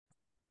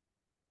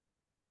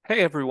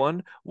Hey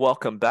everyone,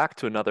 welcome back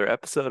to another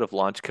episode of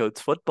Launch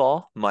Codes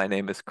Football. My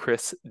name is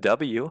Chris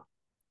W,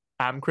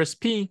 I'm Chris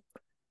P.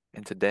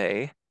 and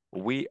today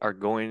we are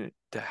going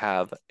to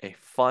have a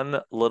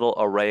fun little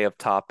array of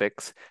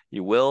topics.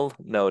 You will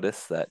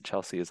notice that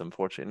Chelsea is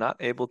unfortunately not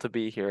able to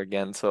be here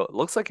again, so it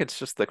looks like it's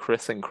just the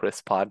Chris and Chris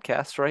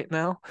podcast right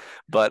now.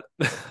 But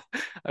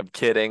I'm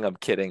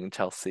kidding,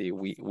 Chelsea.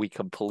 We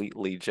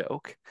completely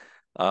joke.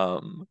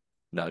 Um,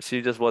 no,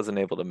 she just wasn't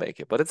able to make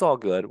it, but it's all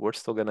good. We're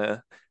still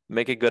gonna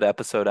make a good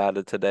episode out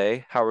of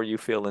today. How are you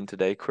feeling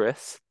today,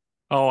 Chris?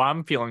 Oh,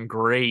 I'm feeling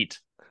great.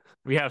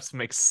 We have some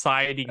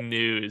exciting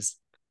news.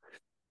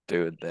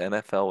 Dude, the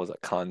NFL was a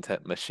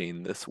content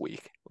machine this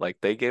week. Like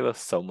they gave us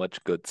so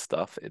much good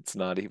stuff. It's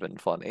not even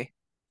funny.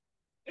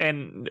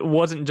 And it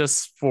wasn't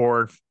just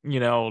for,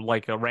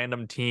 like a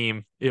random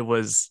team. It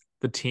was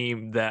the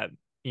team that,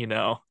 you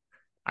know,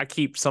 I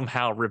keep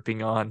somehow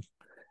ripping on.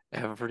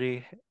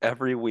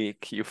 Every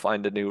week you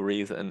find a new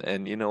reason,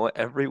 and you know what?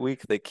 Every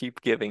week they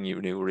keep giving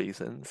you new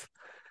reasons.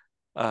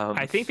 Um,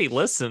 I think they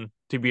listen,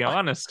 to be I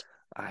honest.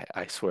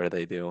 I swear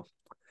they do.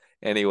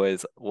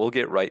 Anyways, we'll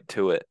get right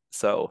to it.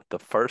 So the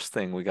first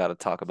thing we got to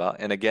talk about,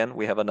 and again,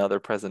 we have another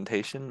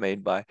presentation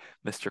made by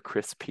Mr.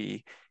 Chris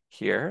P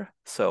here.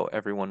 So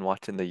everyone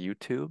watching the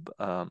YouTube,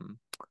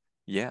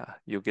 yeah,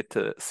 you'll get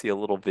to see a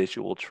little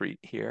visual treat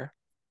here.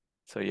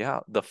 So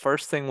yeah, the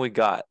first thing we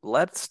got,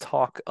 let's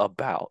talk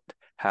about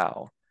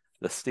how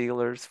the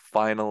Steelers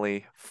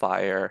finally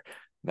fire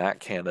Matt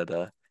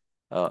Canada.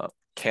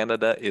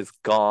 Canada is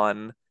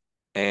gone,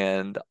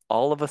 and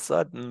all of a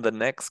sudden, the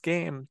next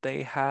game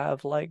they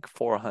have like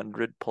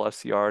 400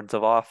 plus yards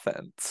of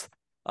offense.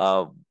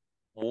 Uh,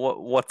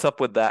 what's up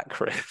with that,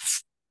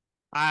 Chris?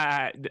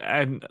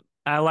 And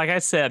I like I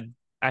said,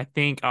 I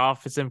think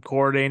offensive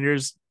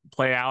coordinators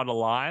play out a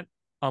lot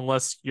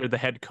unless you're the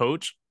head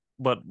coach,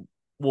 but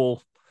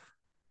we'll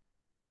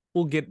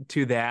we'll get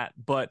to that.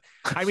 But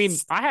I mean,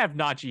 I have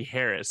Najee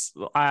Harris,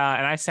 and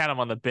I sat him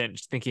on the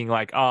bench thinking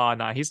like, oh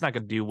no, he's not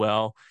gonna do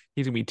well.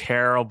 He's gonna be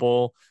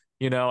terrible,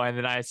 And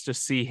then I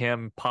just see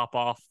him pop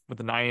off with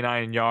the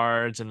 99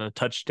 yards and a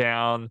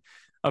touchdown.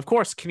 Of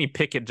course, Kenny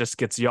Pickett just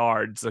gets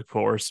yards, of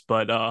course,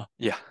 but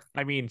Yeah,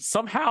 I mean,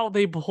 somehow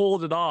they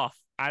pulled it off.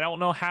 I don't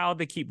know how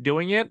they keep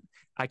doing it.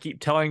 I keep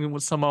telling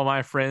some of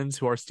my friends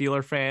who are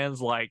Steeler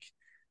fans, like,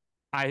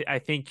 I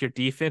think your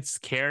defense is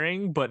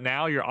carrying, but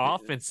now your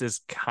offense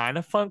is kind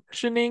of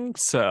functioning.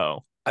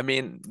 So, I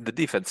mean, the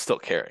defense still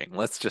carrying.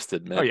 Let's just oh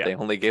admit yeah. they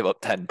only gave up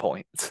 10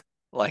 points.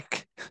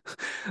 Like,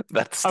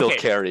 that's still Okay.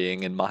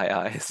 carrying in my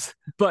eyes.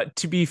 But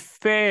to be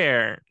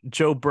fair,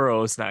 Joe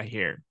Burrow's not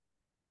here.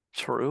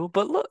 True,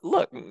 but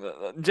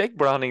Jake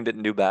Browning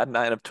didn't do bad.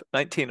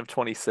 19 of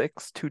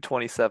 26,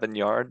 227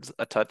 yards,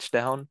 a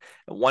touchdown,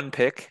 one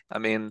pick. I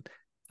mean,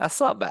 that's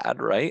not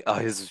bad, right?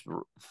 His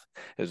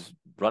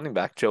running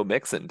back Joe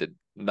Mixon did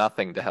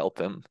nothing to help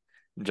him.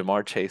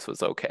 Jamar Chase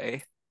was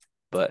okay,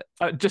 but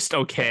Just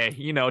man, okay.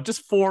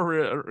 Just four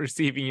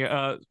receiving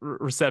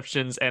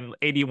receptions and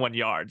 81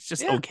 yards.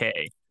 Just yeah,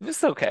 okay.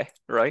 just okay,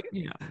 right?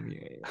 Yeah.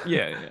 Yeah.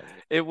 Yeah. Yeah.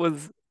 It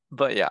was,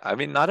 but yeah, I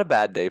mean, not a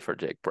bad day for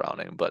Jake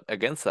Browning, but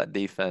against that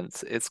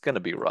defense, it's going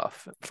to be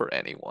rough for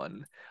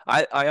anyone.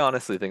 I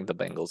honestly think the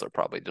Bengals are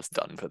probably just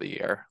done for the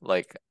year.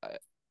 Like,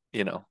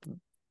 you know,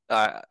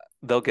 I,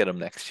 they'll get him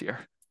next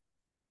year.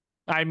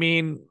 I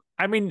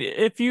mean,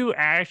 if you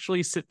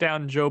actually sit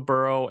down Joe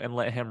Burrow and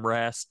let him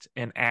rest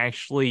and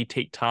actually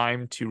take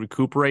time to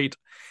recuperate,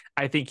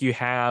 I think you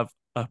have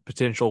a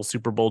potential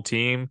Super Bowl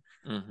team.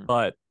 Hmm.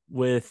 But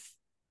with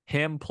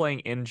him playing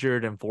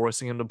injured and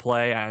forcing him to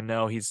play, I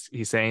know he's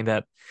saying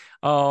that,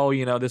 oh,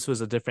 this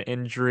was a different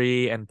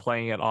injury and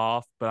playing it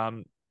off. But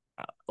I'm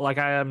like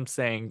I am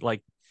saying,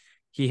 like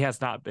he has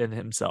not been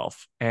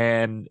himself,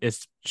 and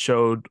it's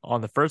showed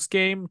on the first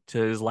game to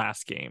his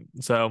last game.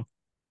 So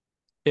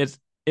it's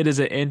it is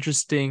an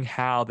interesting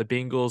how the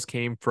Bengals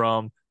came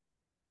from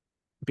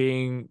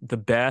being the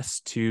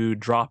best to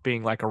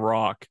dropping like a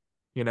rock,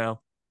 you know?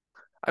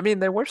 I mean,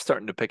 they were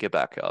starting to pick it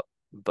back up,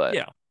 but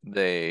Yeah.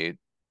 they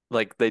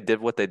they did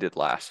what they did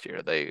last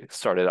year. They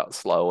started out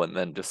slow and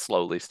then just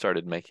slowly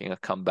started making a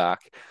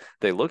comeback.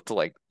 They looked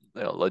like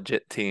a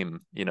legit team,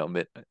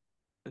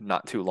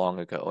 not too long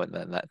ago. And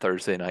then that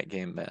Thursday night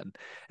game, man,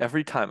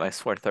 every time I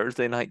swear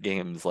Thursday night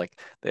games, like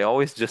they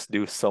always just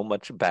do so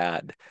much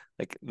bad.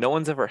 Like no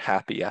one's ever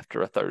happy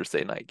after a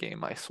Thursday night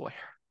game, I swear.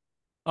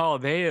 Oh,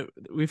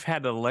 we've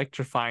had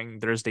electrifying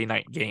Thursday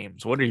night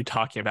games. What are you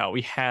talking about?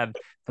 We had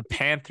the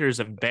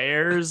Panthers and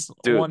Bears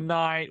Dude, one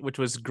night, which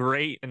was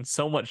great and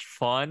so much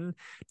fun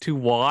to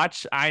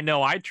watch. I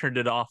know I turned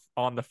it off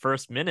on the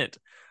first minute.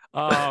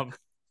 Um,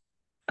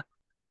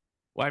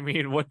 I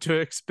mean, what to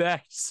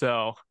expect?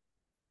 So,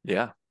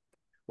 yeah.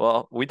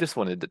 Well, we just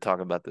wanted to talk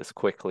about this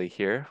quickly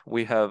here.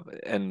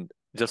 And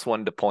just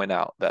wanted to point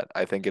out that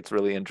I think it's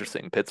really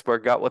interesting.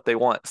 Pittsburgh got what they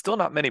want. Still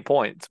not many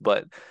points,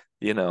 but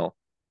you know,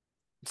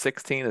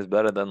 16 is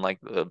better than like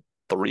the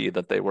three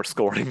that they were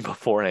scoring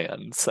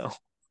beforehand. So,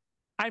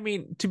 I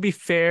mean, to be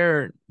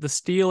fair, the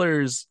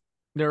Steelers,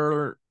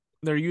 they're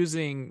they're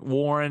using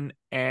Warren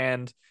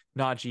and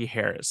Najee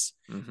Harris,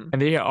 Mm-hmm.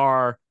 and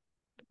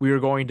we are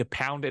going to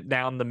pound it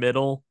down the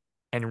middle,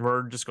 and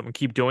we're just going to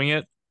keep doing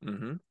it.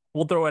 Mm-hmm.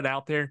 We'll throw it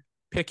out there.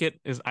 Pickett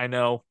is, I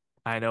know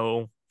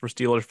for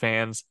Steelers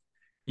fans,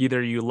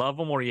 either you love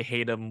him or you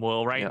hate him.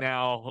 Well, right Yeah.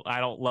 now I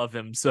don't love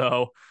him,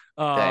 so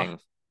uh, Dang.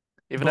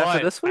 Even after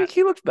but this week,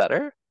 he looked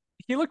better.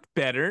 he looked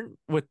better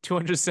with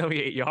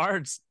 278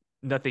 yards,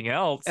 nothing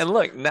else. And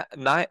look,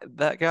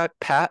 that guy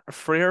Pat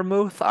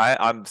Freiermuth,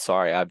 I'm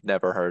sorry, I've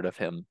never heard of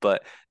him,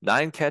 but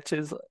 9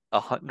 catches,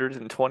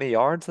 120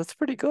 yards, that's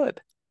pretty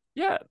good.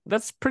 Yeah,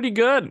 that's pretty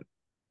good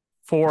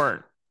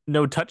for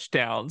no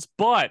touchdowns,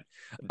 but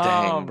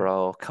Dang, um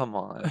bro, come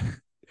on.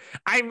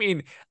 I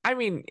mean,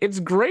 it's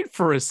great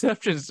for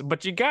receptions,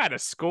 but you gotta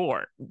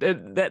score.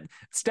 That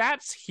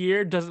stats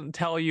here doesn't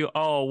tell you,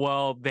 oh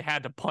well, they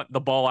had to punt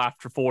the ball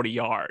after 40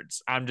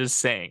 yards. I'm just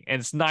saying, and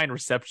it's 9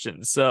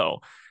 receptions.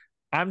 So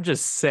I'm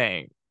just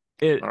saying,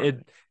 All it right.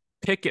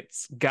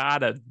 Pickett's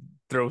gotta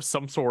throw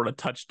some sort of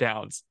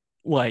touchdowns.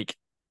 Like,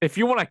 if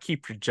you want to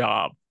keep your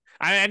job,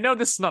 I know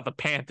this is not the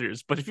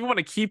Panthers, but if you want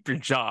to keep your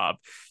job,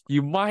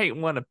 you might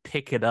want to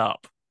pick it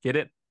up. Get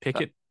it?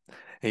 Pick it.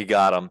 He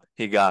got him.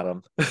 He got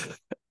him.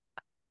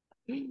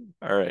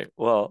 All right.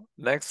 Well,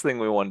 next thing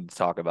we wanted to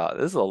talk about,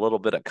 this is a little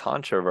bit of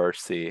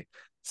controversy.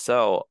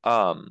 So,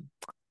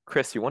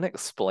 Chris, you want to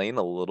explain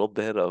a little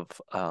bit of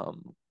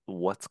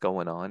what's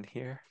going on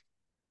here?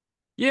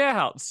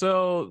 Yeah,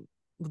 so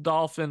the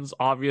Dolphins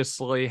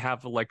obviously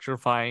have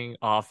electrifying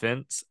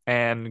offense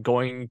and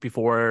going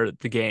before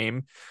the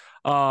game.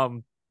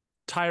 Um,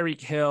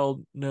 Tyreek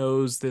Hill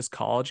knows this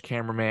college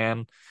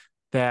cameraman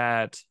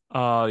that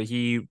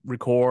he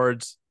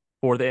records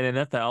for the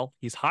NFL.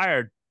 He's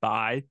hired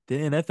by the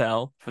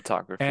NFL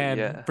Photography, and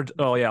yeah. for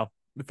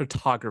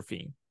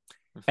photography.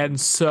 Hmm.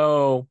 And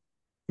so,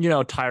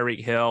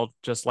 Tyreek Hill,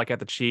 just like at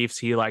the Chiefs,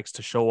 he likes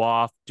to show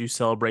off, do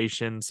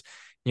celebrations.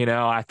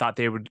 I thought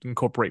they would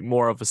incorporate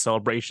more of a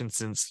celebration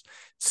since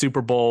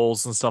Super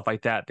Bowls and stuff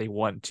like that. They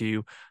want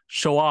to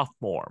show off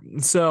more.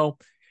 So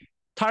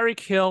Tyreek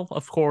Hill,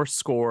 of course,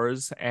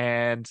 scores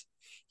and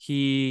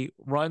he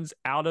runs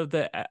out of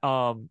the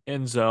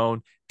end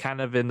zone, kind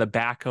of in the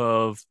back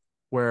of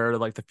where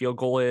like the field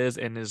goal is,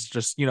 and is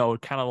just,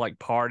 kind of like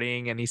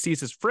partying. And he sees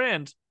his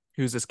friend,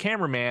 who's this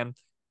cameraman,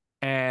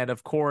 and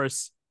of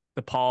course,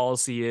 the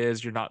policy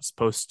is you're not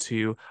supposed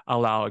to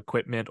allow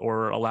equipment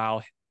or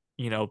allow,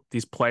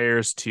 these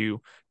players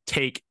to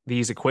take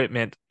these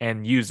equipment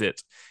and use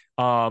it.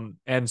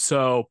 And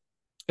so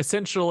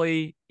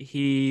essentially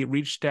he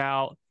reached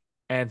out,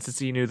 and since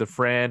he knew the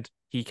friend,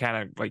 he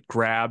kind of like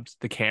grabbed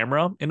the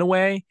camera in a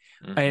way.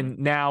 Hmm. And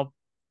now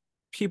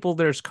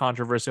there's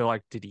controversy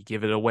like, did he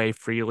give it away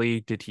freely?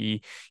 Did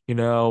he,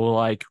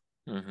 like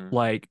Hmm.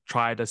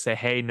 try to say,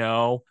 hey,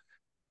 no?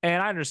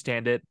 And I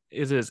understand it.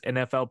 Is his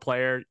NFL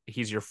player?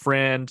 He's your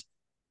friend,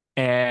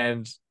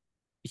 and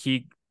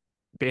he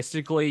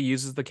basically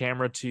uses the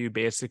camera to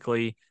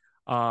basically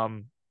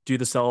do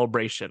the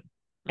celebration.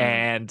 Hmm.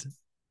 And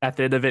at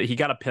the end of it, he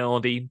got a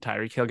penalty.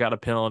 Tyreek Hill got a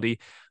penalty,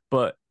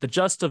 but the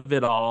gist of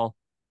it all,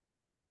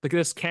 like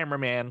this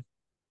cameraman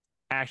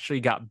actually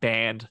got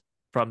banned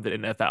from the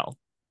NFL,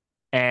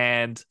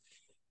 and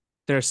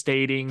they're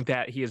stating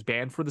that he is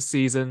banned for the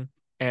season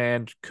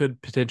and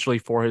could potentially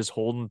for his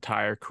whole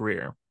entire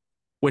career,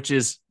 which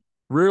is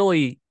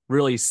really,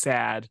 really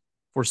sad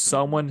for Hmm.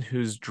 someone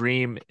whose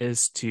dream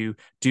is to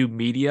do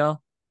media,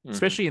 Hmm.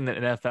 especially in the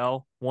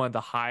NFL, one of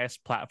the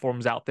highest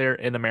platforms out there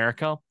in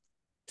America,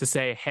 to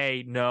say,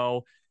 hey,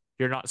 no,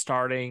 you're not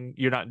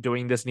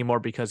doing this anymore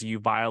because you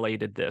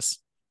violated this.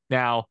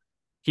 Now,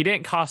 he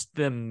didn't cost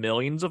them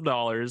millions of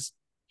dollars.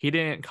 He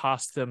didn't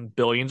cost them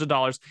billions of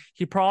dollars.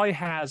 He probably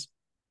has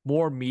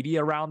more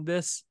media around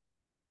this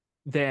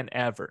than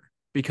ever Hmm.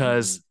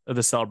 because of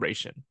the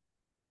celebration.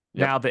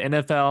 Yep. Now, the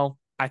NFL,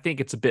 I think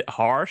it's a bit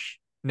harsh.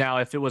 Now,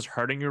 if it was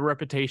hurting your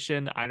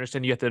reputation, I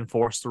understand you have to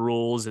enforce the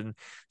rules and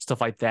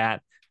stuff like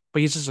that.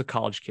 But he's just a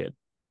college kid,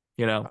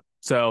 you know?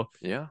 So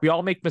Yeah. we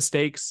all make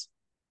mistakes,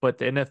 but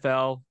the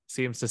NFL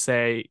seems to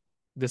say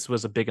this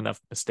was a big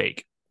enough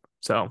mistake.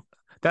 So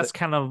The that's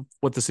kind of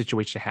what the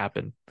situation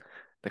happened.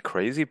 the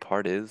crazy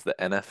part is the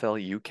NFL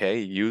UK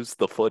used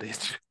the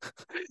footage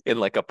in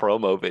like a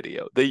promo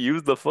video. They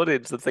used the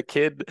footage that the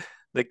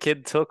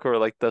kid took, or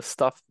like the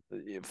stuff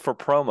for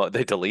promo.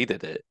 They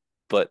deleted it.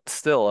 But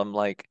still, I'm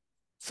like,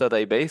 so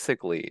they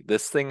basically,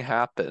 this thing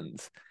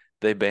happens.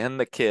 They ban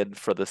the kid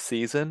for the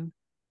season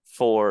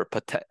for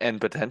and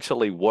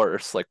potentially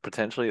worse, like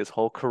potentially his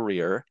whole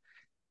career.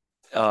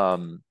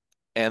 Um,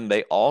 and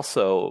they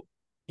also,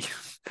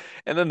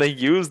 and then they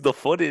use the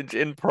footage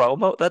in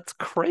promo. That's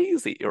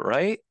crazy,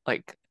 right?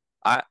 Like,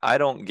 I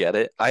don't get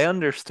it. I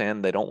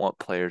understand they don't want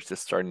players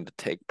just starting to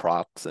take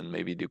props and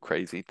maybe do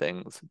crazy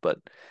things, but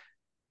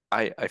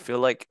I feel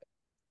like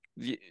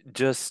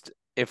just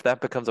if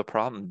that becomes a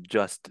problem,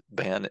 just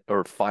ban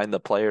or fine the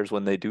players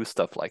when they do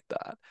stuff like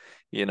that.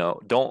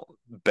 Don't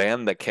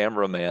ban the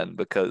cameraman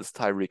because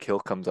Tyreek Hill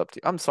comes up to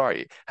you. I'm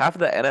sorry, half of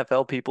the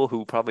NFL people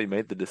who probably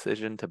made the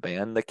decision to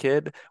ban the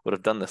kid would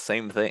have done the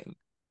same thing,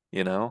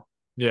 you know?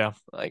 Yeah.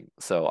 Like,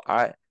 so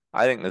I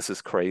think this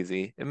is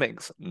crazy. It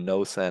makes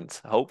no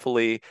sense.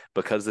 Hopefully,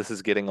 because this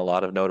is getting a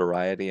lot of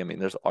notoriety, I mean,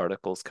 there's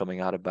articles coming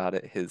out about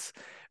it. His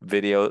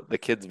video, the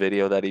kid's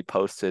video that he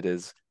posted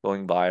is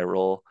going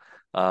viral.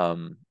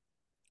 Um,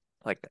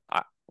 like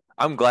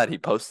I'm glad he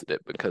posted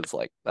it because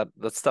like that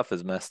stuff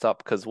is messed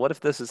up. Because what if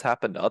this has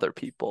happened to other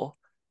people,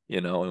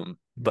 Yeah.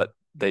 but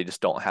they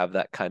just don't have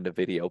that kind of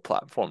video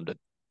platform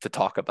to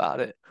talk about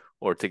it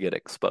or to get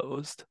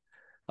exposed.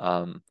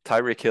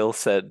 Tyreek Hill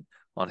said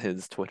on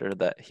his Twitter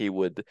that he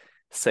would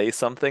say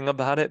something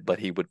about it, but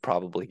he would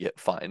probably get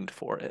fined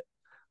for it.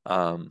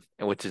 And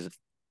which is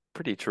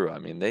pretty true. I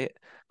mean, they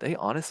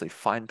honestly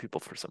fine people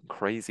for some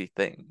crazy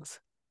things.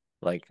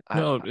 Like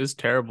No, it's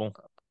terrible.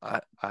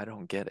 I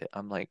don't get it.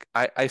 I'm like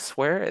I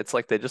swear it's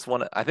like they just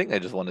want to I think they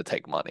just want to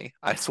take money.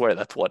 I swear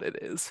that's what it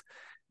is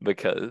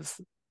because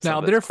some Now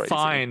of it's their crazy.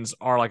 fines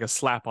are like a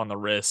slap on the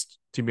wrist,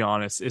 to be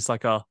honest. It's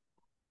like a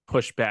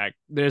pushback.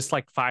 There's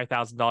like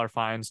 $5,000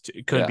 fines.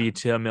 It could Yeah. be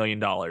to $1 million.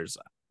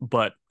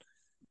 But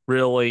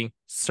really,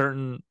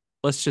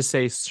 let's just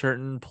say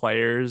certain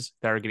players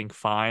that are getting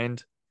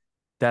fined,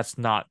 that's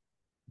not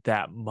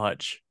that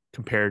much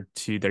compared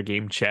to their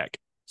game check.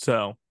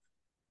 So,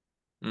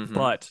 Mm-hmm.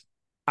 but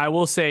I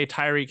will say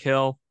Tyreek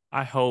Hill,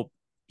 I hope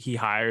he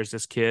hires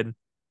this kid,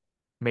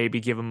 maybe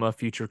give him a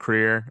future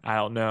career. I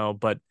don't know,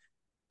 but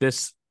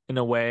this in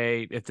a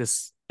way,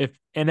 if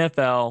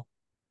NFL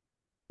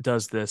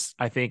does this,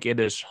 I think it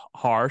is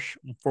harsh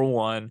for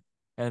one,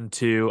 and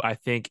two, I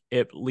think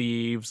it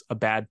leaves a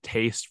bad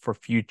taste for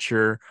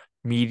future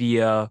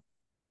media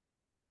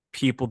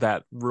people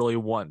that really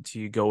want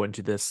to go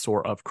into this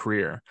sort of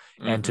career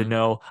and to Mm-hmm.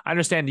 know. I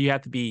understand you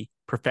have to be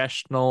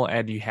professional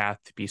and you have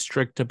to be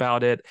strict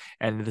about it,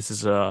 and this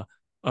is a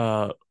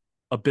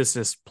a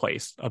business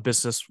place, a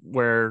business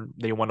where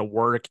they want to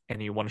work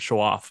and you want to show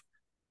off,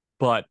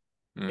 but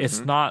it's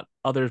Mm-hmm. not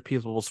other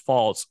people's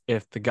faults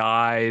if the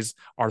guys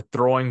are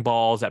throwing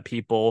balls at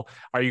people.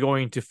 Are you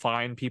going to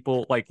find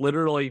people like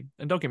literally?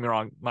 And don't get me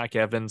wrong, Mike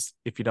Evans,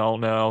 if you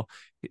don't know,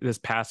 this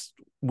past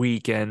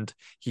weekend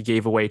he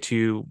gave away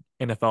two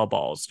NFL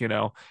balls, and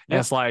Yeah.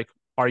 it's like,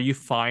 are you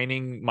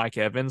finding Mike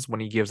Evans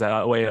when he gives that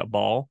away a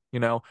ball?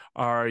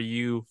 Are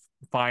you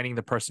finding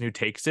the person who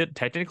takes it?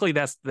 Technically,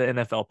 that's the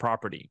NFL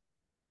property.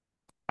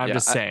 I'm Yeah,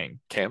 just saying.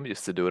 Cam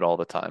used to do it all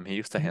the time. He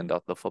used to hand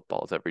out the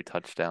footballs every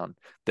touchdown.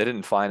 They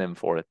didn't fine him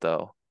for it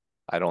though.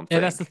 I don't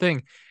And that's the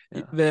think.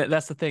 thing. Yeah.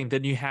 That's the thing.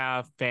 Then you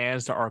have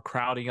fans that are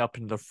crowding up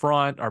into the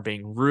front, are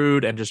being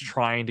rude and just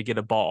trying to get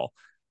a ball.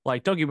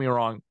 Like, don't get me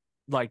wrong.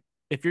 Like,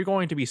 if you're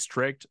going to be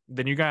strict,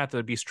 then you're gonna have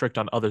to be strict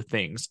on other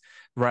things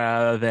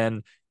rather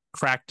than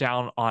crack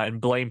down on and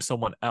blame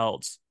someone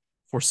else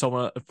for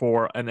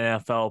an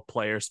NFL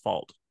player's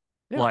fault.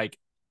 Yeah. Like,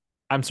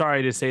 I'm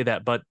sorry to say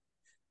that, but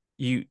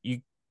you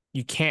you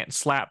you can't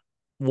slap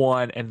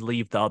one and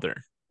leave the other.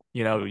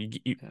 Yeah.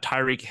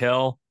 Tyreek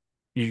Hill,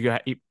 you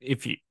got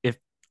if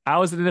I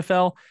was in the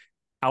NFL,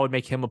 I would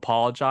make him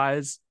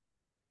apologize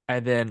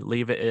and then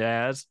leave it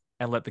as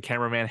and let the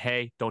cameraman,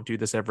 hey, don't do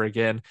this ever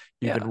again.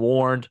 You've been Yeah.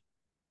 warned.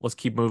 Let's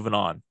keep moving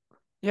on.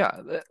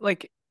 Yeah.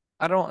 Like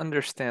I don't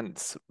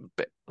understand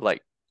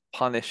like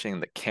punishing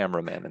the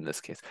cameraman in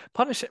this case.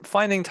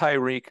 Finding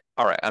Tyreek.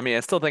 All right. I mean,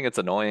 I still think it's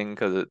annoying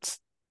because it's,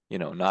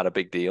 not a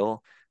big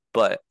deal,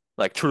 but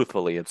like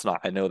truthfully, it's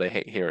not. I know they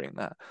hate hearing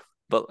that.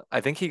 But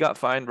I think he got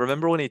fined.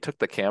 Remember when he took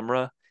the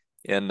camera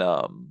in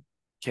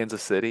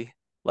Kansas City?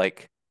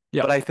 Like,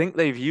 Yeah. but I think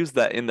they've used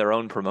that in their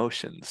own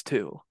promotions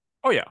too.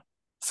 Oh yeah.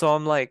 So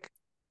I'm like,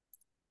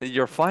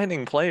 you're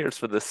finding players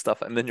for this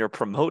stuff and then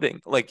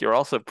like you're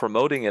also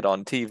promoting it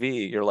on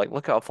TV. You're like,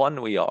 look how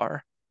fun we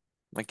are.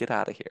 Like, get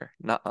out of here.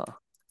 Nuh-uh.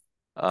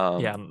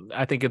 Yeah. Um,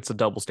 I think it's a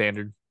double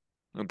standard.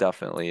 it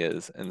definitely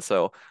is. And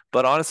so,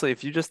 but honestly,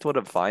 if you just would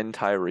have fined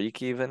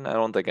Tyreek even, I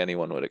don't think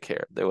anyone would have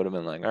cared. They would have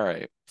been like, all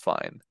right,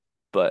 fine.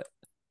 But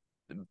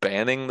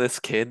banning this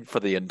kid for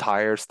the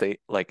entire state,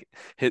 like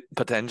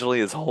potentially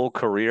his whole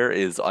career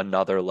is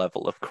another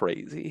level of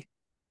crazy.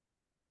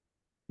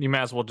 You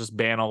might as well just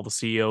ban all the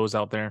CEOs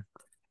out there.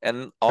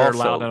 And They're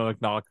loud also, and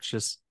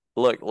obnoxious.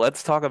 look,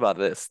 let's talk about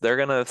this. They're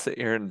gonna sit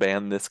here and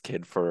ban this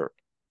kid for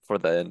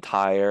the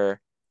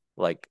entire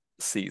like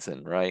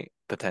season, right?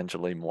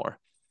 Potentially more.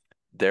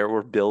 There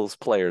were Bills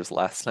players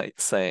last night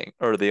saying,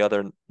 or the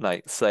other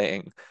night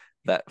saying,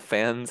 that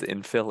fans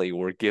in Philly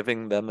were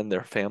giving them and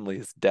their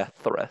families death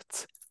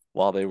threats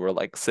while they were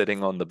like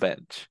sitting on the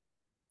bench.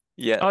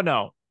 Yet, Oh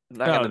no.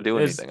 not gonna No, do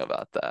anything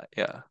about that.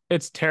 Yeah.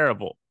 it's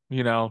terrible.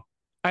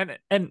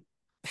 And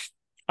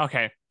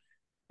okay,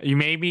 you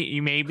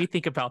maybe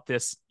think about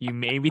this. You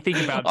maybe think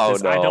about Oh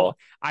this. no.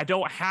 I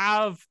don't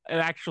have an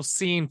actual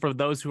scene for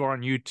those who are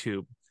on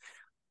YouTube,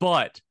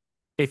 but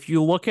if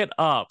you look it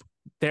up,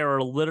 there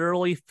are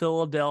literally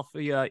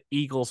Philadelphia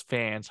Eagles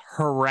fans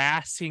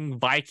harassing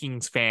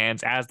Vikings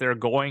fans as they're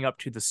going up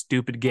to the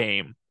stupid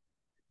game.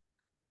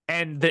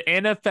 And the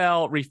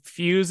NFL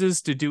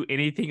refuses to do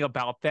anything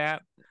about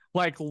that.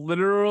 Like,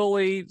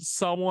 literally,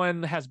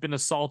 someone has been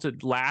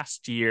assaulted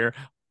last year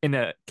in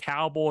a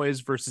Cowboys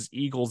versus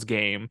Eagles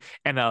game,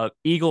 and a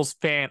Eagles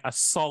fan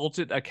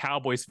assaulted a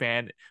Cowboys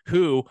fan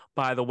who,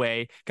 by the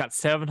way, got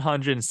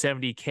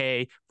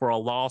 770K for a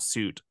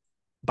lawsuit,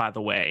 by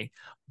the way.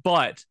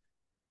 But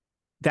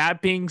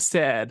that being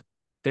said,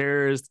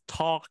 there's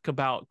talk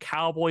about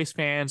Cowboys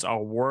fans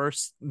are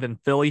worse than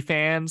Philly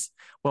fans.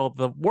 Well,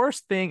 the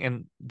worst thing,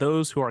 and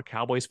those who are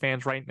Cowboys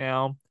fans right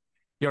now,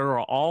 you're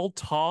all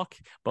talk,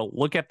 but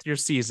look at your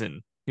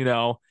season.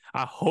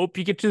 I hope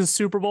you get to the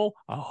Super Bowl.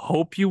 I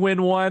hope you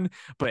win one.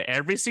 But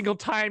every single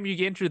time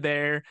you enter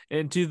there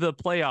into the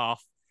playoff,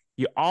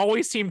 you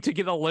always seem to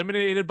get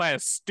eliminated by a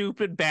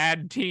stupid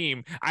bad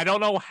team. I don't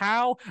know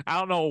how. I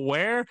don't know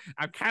where.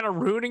 I'm kind of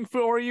rooting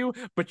for you,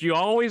 but you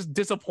always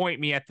disappoint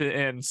me at the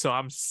end. So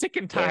I'm sick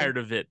and Dang. tired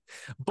of it.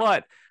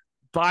 But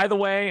by the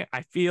way,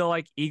 I feel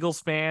like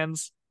Eagles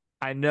fans,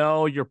 I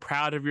know you're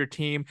proud of your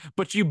team,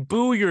 but you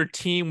boo your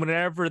team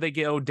whenever they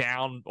go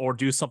down or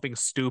do something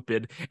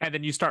stupid, and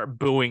then you start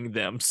booing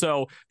them.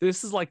 So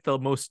this is like the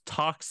most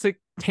toxic,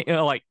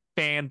 like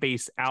fan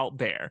base out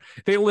there.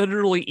 They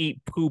literally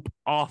eat poop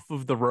off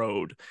of the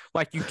road.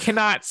 Like, you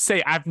cannot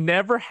say, I've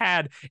never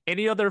had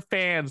any other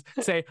fans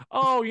say,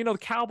 oh, the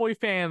Cowboy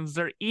fans,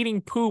 they're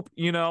eating poop.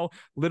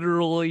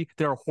 Literally,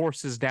 there are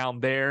horses down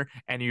there,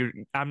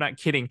 and I'm not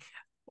kidding.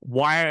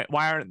 Why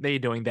aren't they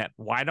doing that?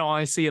 Why don't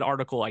I see an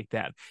article like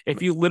that?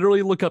 If you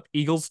literally look up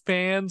Eagles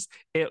fans,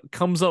 it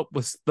comes up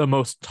with the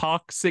most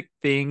toxic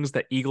things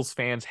that Eagles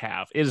fans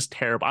have. It is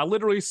terrible. I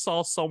literally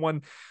saw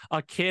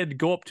a kid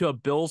go up to a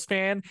Bills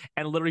fan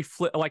and literally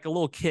flip, like a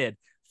little kid,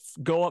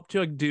 go up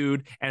to a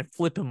dude and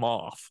flip him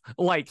off.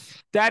 Like,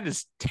 that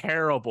is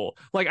terrible.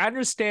 Like, I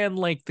understand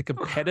like the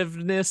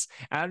competitiveness.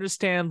 I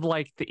understand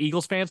like the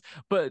Eagles fans,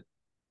 but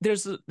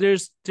there's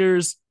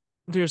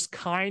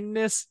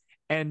kindness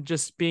and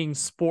just being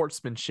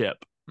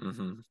sportsmanship.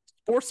 Hmm.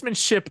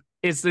 Sportsmanship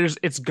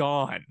it's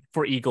gone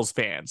for Eagles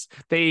fans.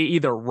 They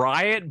either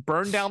riot,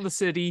 burn down the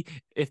city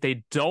if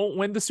they don't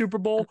win the Super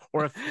Bowl,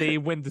 or if they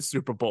win the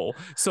Super Bowl.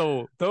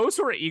 So those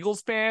who are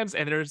Eagles fans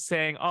and they're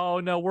saying, "Oh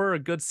no, we're a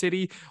good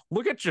city."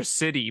 Look at your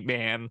city,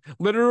 man.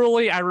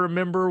 Literally, I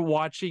remember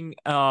watching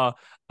uh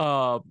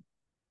a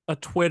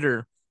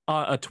Twitter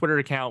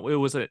account. It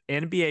was an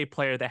NBA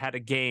player that had a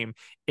game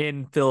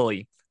in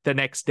Philly the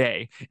next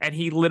day, and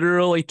he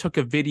literally took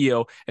a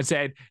video and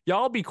said,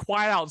 "Y'all be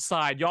quiet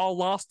outside. Y'all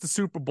lost the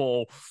Super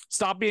Bowl.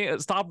 Stop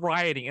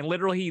rioting." And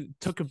literally, he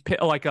took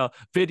a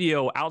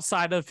video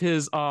outside of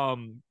his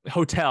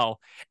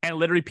hotel, and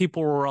literally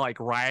people were like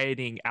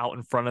rioting out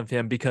in front of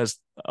him because,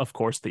 of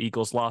course, the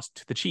Eagles lost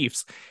to the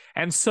Chiefs.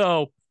 And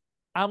so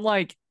I'm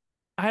like,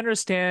 I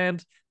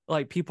understand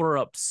like people are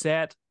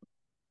upset,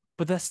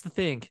 but that's the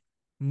thing.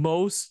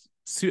 Most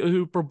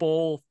Super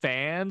Bowl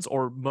fans,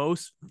 or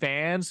most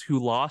fans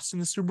who lost in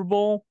the Super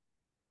Bowl,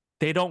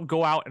 they don't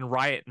go out and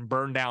riot and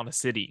burn down a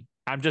city.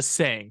 I'm just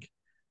saying.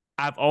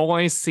 I've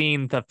only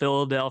seen the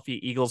Philadelphia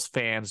Eagles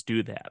fans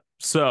do that.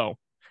 So,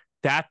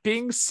 that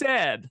being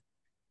said,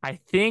 I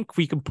think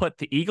we can put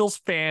the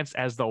Eagles fans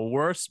as the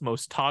worst,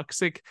 most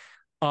toxic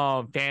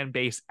fan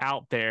base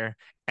out there.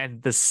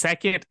 And the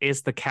second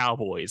is the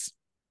Cowboys.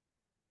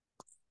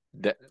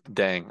 D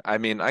Dang. I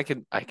mean, I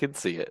can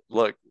see it.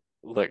 Look.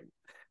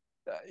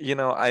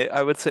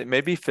 I would say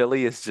maybe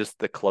Philly is just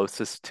the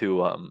closest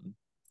to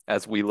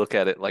as we look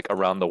at it like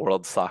around the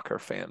world soccer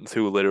fans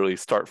who literally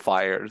start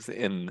fires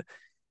in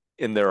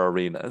their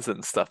arenas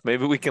and stuff.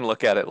 Maybe we can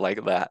look at it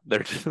like that. They're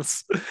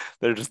just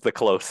the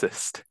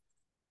closest.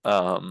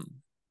 Um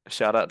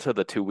Shout out to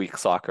the 2 week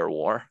soccer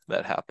war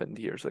that happened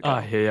years ago.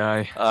 Hey,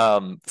 I.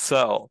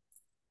 So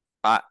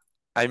I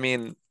I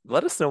mean,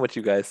 let us know what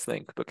you guys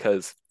think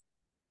because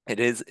it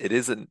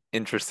is an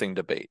interesting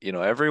debate.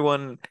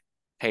 Everyone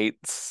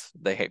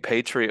they hate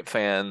Patriot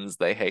fans,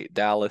 they hate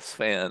Dallas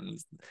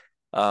fans,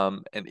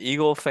 and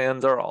Eagle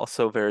fans are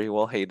also very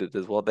well hated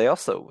as well. They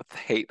also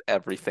hate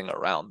everything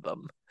around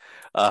them.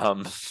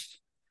 Um,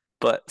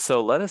 but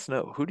so let us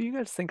know, who do you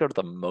guys think are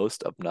the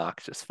most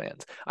obnoxious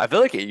fans? I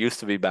feel like it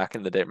used to be back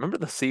in the day. Remember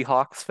the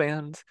Seahawks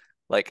fans?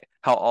 Like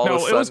how all of a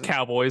No, it was sudden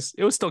Cowboys.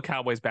 It was still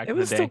Cowboys back it in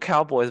the was still day.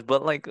 Cowboys,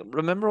 but like,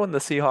 remember when the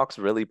Seahawks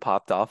really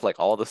popped off? Like,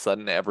 all of a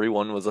sudden,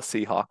 everyone was a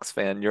Seahawks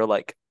fan. You're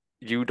like,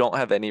 you don't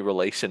have any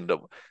relation to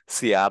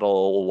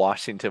Seattle,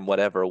 Washington,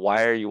 whatever.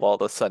 Why are you all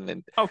of a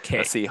sudden a Okay,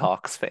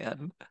 Seahawks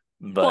fan?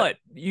 But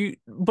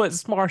but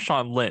it's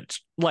Marshawn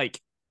Lynch. Like,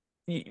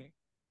 you,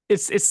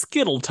 it's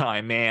Skittle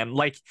time, man.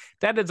 Like,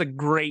 that is a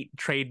great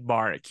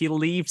trademark. He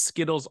leaves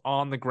Skittles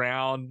on the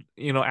ground,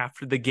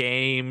 after the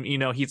game.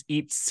 He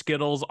eats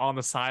Skittles on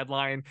the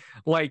sideline.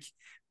 Like,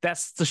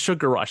 that's the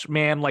sugar rush,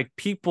 man. Like,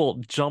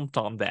 people jumped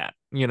on that.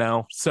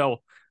 So,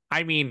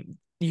 I mean,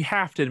 you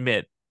have to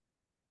admit,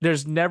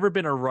 there's never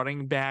been a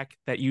running back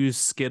that used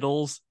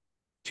Skittles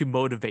to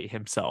motivate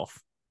himself.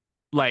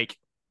 Like,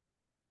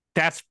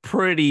 That's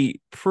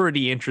pretty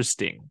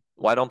interesting.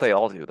 Why don't they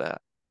all do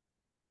that?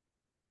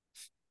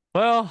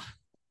 Well,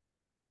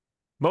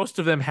 most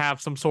of them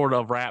have some sort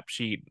of rap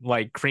sheet,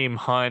 like Cream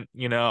Hunt,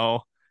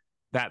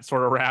 that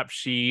sort of rap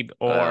sheet,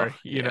 Oh, or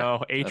yeah.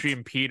 That's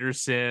Adrian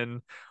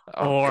Peterson,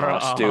 Oh or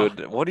gosh,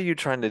 dude. What are you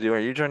trying to do? Are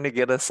you trying to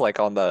get us like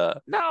on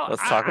the no,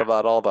 let's talk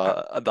about all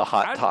I the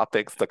hot I'm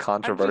topics, the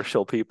I'm just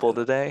controversial people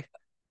today?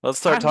 Let's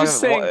start I'm just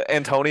talking saying. what,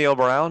 Antonio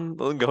Brown,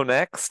 go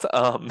next.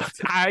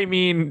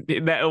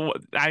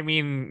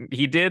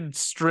 He did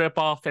strip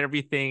off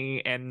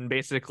everything and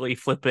basically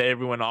flip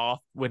everyone off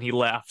when he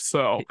left.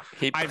 So,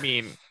 he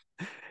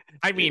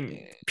I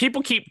mean,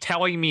 people keep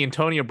telling me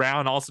Antonio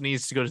Brown also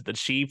needs to go to the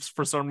Chiefs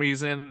for some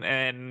reason,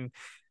 and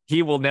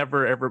he will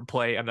never ever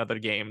play another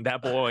game.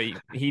 That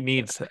boy, he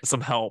needs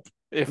some help,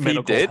 if he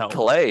medical did help.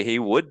 play, he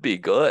would be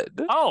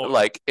good. Oh,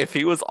 Like if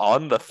he was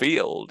on the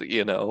field.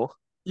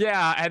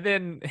 yeah, and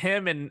then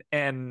him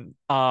and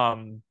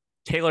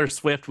Taylor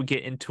Swift would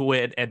get into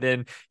it, and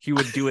then he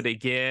would do it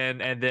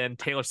again, and then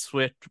Taylor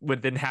Swift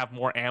would then have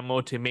more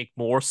ammo to make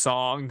more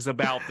songs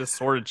about this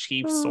sort of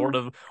cheap sort Oh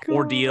of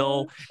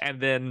ordeal. gosh. And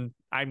then,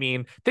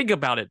 think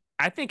about it.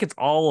 I think it's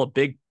all a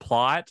big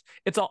plot.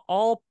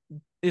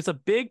 It's a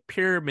big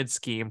pyramid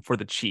scheme for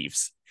the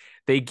Chiefs.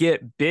 They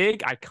get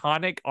big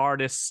iconic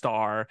artist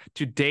star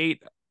to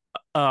date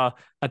uh,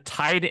 a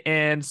tight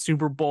end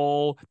Super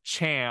Bowl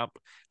champ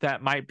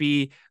that might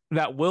be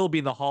that will be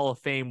in the Hall of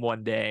Fame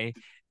one day.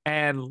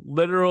 And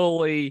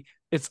literally,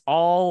 it's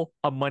all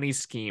a money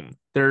scheme.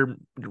 They're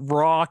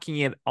rocking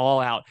it all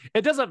out.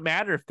 It doesn't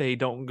matter if they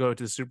don't go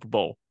to the Super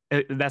Bowl.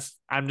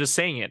 I'm just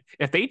saying it.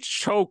 If they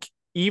choke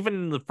even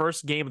in the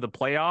first game of the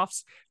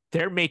playoffs,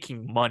 they're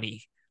making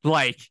money.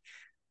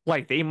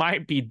 Like they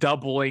might be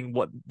doubling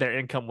what their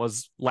income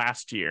was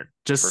last year.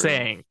 Just True.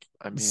 saying.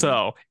 I mean,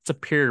 So it's a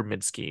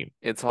pyramid scheme.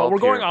 it's But all we're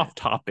going pyramid. off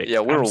topic.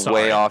 Yeah, I'm we're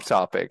way sorry. off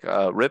topic.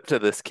 Rip to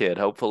this kid.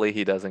 Hopefully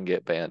he doesn't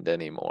get banned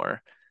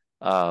anymore.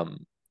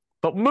 Um,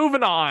 But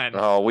moving on.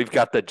 oh, we've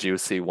got the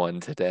juicy one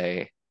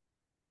today.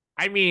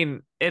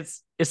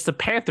 It's the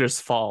Panthers'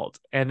 fault.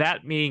 And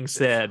that being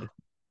said,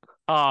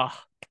 uh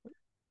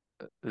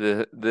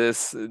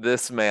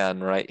This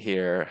man right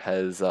here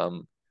has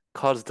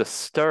caused a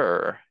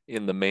stir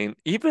in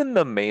even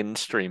the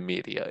mainstream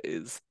media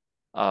is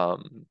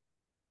um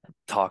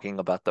talking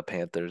about the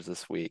Panthers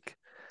this week.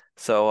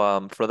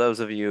 So for those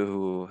of you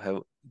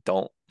who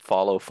don't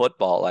follow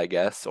football, I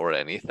guess, or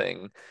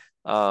anything,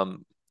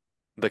 um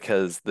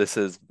because this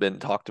has been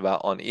talked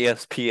about on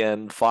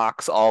ESPN,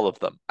 Fox, all of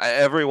them.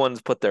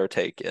 Everyone's put their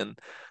take in.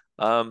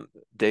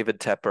 David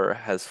Tepper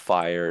has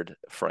fired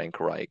Frank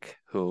Reich,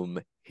 whom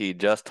he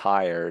just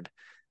hired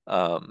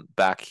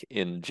back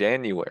in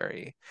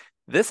January.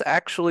 This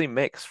actually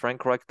makes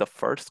Frank Reich the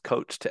first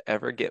coach to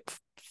ever get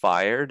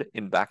fired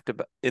in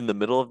the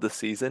middle of the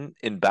season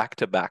in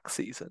back-to-back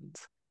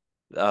seasons.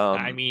 I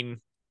Um,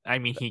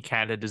 mean he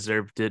kind of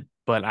deserved it,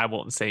 but I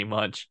won't say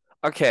much.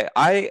 okay,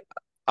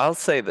 I'll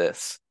say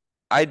this.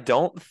 I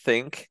don't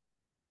think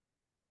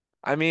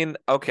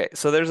okay,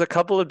 so there's a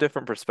couple of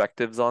different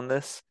perspectives on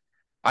this.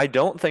 I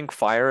don't think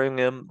firing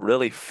him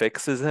really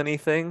fixes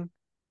anything.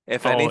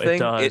 If Oh, it anything,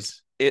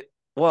 does.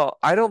 well,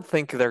 I don't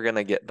think they're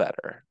gonna get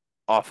better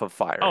off of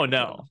Oh firing him.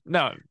 no.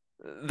 No.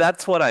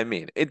 That's what I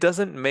mean. It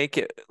doesn't make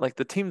it like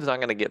the team's not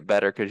gonna get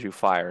better because you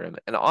fire him.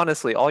 And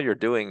honestly, all you're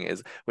doing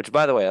is, which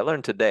by the way, I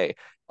learned today,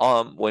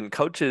 when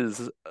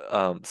coaches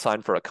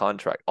sign for a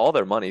contract, all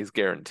their money is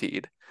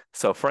guaranteed.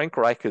 So Frank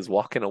Reich is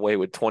walking away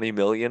with 20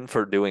 million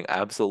for doing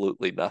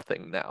absolutely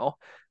nothing now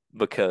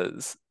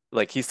because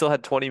like he still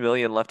had 20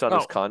 million left on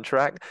his Oh,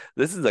 contract.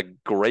 This is a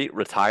great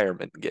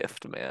retirement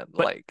gift, man.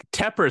 but Like,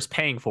 Tepper is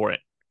paying for it.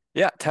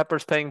 yeah,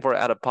 Tepper's paying for it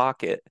out of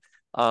pocket.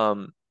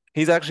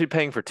 He's actually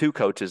paying for two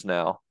coaches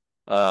now.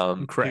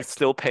 He's Correct.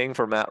 still paying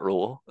for Matt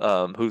Rule,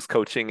 who's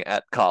coaching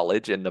at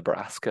college in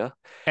Nebraska.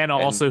 And And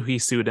also he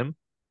sued him.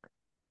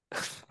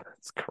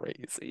 it's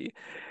crazy.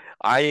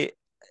 I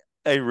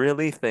I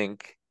really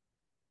think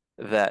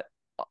that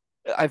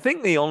I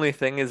think the only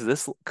thing is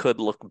this could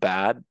look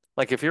bad.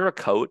 Like if you're a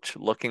coach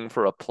looking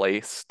for a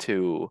place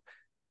to,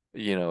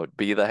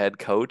 be the head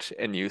coach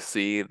and you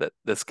see that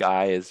this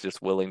guy is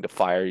just willing to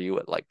fire you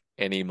at like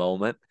any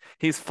moment.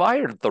 He's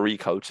fired three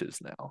coaches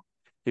now.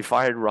 He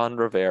fired Ron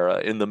Rivera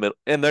in the middle,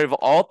 and they've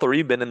all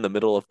three been in the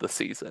middle of the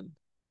season,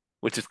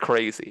 which is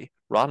crazy.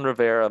 Ron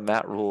Rivera,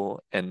 Matt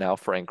Rule, and now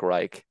Frank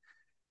Reich.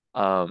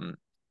 Um,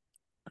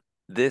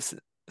 this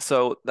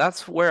so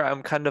that's where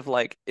I'm kind of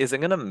like, is it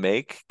gonna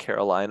make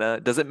Carolina,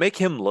 does it make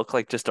him look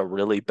like just a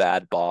really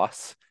bad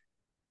boss?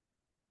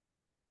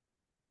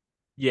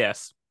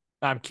 Yes.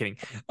 I'm kidding.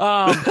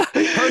 Um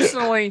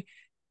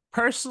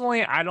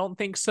personally, I don't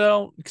think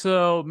so.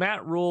 So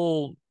Matt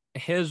Rule,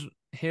 his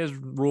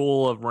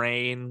rule of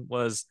reign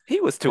was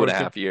He was two and a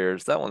working. half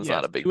years. That one's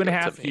not Yes, a big two and a deal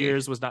to half me.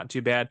 years was not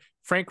too bad.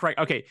 Frank Reich.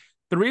 Okay,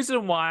 the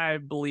reason why I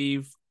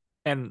believe,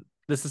 and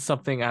this is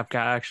something I've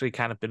got actually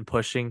kind of been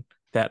pushing,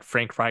 that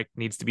Frank Reich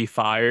needs to be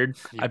fired.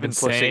 You've I've been been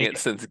pushing saying it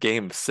since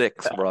game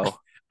 6, bro.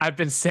 I've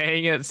been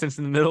saying it since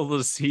the middle of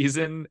the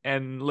season,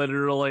 and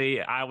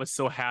literally, I was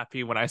so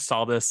happy when I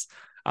saw this.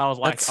 I was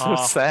like, That's so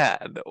 "Oh,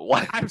 sad.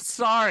 Why? I'm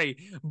sorry,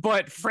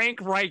 but Frank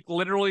Reich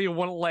literally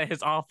wouldn't let his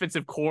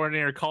offensive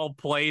coordinator call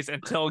plays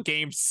until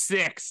game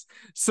 6.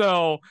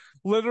 So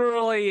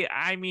literally,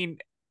 I mean,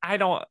 I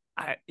don't.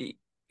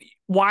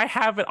 Why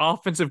have an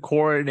offensive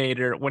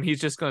coordinator when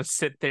he's just going to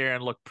sit there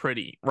and look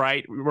pretty,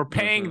 right? We're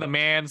paying Hmm. the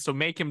man, so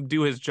make him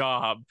do his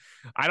job.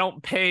 I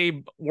don't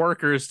pay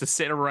workers to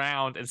sit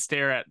around and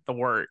stare at the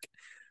work.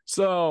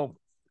 So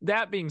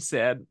that being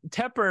said,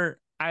 Tepper,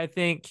 I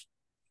think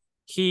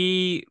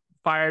he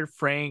fired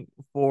Frank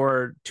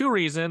for two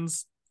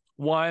reasons.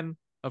 One,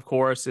 of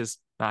course, is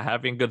not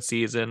having a good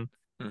season,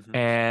 Hmm.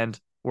 and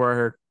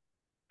we're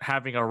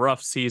having a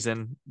rough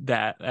season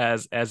that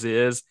as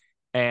is,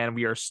 and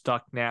we are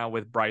stuck now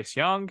with Bryce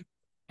Young,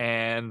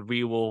 and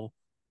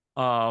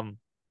um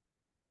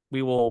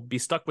we will be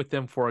stuck with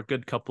them for a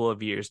good couple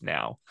of years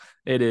now.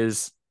 It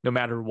is no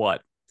matter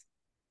what.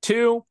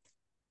 Two,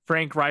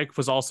 Frank Reich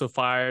was also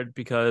fired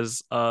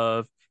because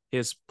of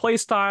his play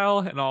style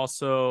and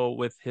also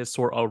with his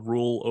sort of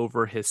rule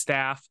over his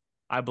staff.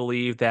 I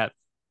believe that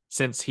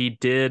since he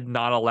did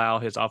not allow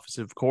his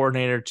offensive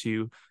coordinator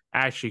to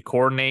actually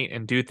coordinate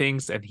and do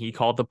things, and he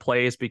called the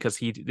plays because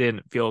he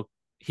didn't feel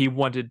he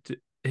wanted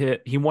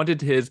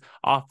his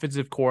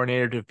offensive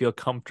coordinator to feel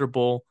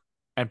comfortable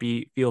and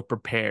be feel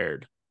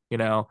prepared, you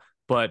know.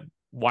 But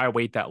why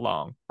wait that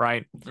long,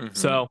 right? Hmm.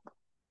 So,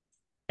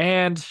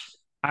 and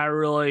I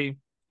really,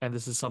 and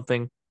this is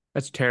something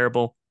that's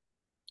terrible.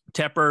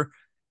 Tepper,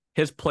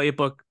 his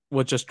playbook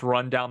would just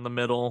run down the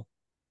middle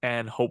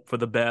and hope for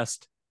the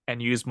best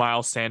and use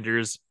Miles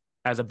Sanders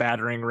as a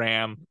battering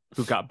ram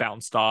who got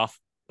bounced off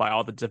by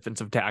all the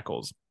defensive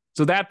tackles.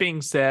 So that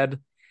being said,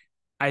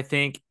 I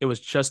think it was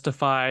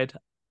justified.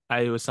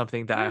 It was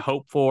something that I Yeah,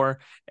 hope for,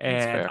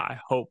 that's and fair. I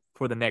hope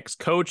for the next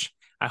coach.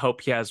 I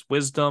hope he has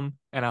wisdom,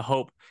 and I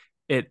hope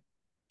it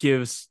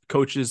gives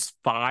coaches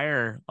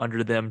fire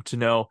under them to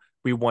know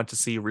we want to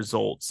see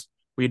results.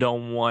 We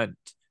don't want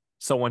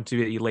someone to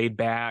be laid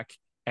back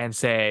and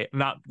say,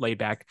 not laid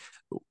back.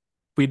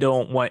 We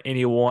don't want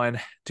anyone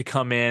to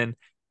come in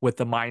with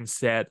the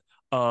mindset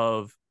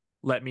of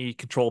let me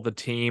control the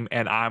team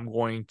and I'm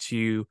going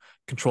to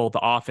control the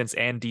offense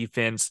and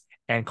defense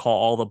and call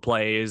all the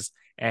plays.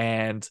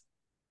 And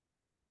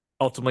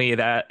ultimately,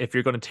 that if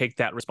you're going to take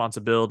that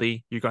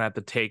responsibility, you're going to have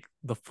to take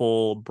the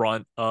full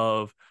brunt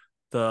of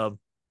the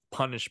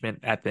punishment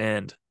at the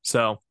end.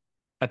 So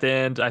at the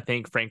end, I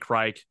think Frank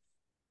Reich,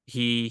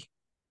 he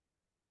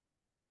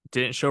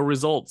didn't show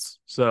results.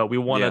 So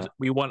Yeah.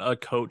 we want a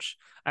coach,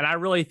 and I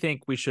really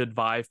think we should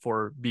vie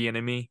for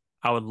Bieniemy.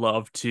 I would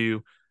love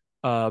to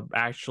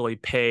actually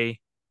pay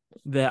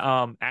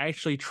the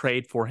actually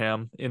trade for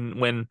him in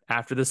when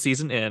after the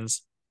season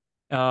ends,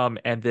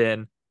 and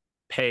then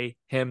pay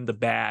him the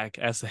bag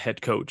as the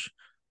head coach.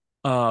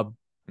 Uh,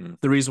 Mm.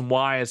 the reason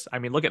why is, I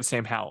mean, look at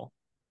Sam Howell.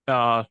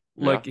 Yeah.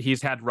 Look,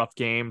 he's had rough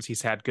games,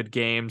 he's had good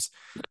games,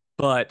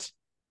 but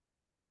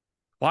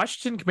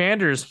Washington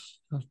Commanders,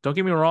 don't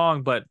get me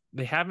wrong, but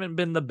they haven't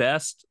been the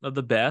best of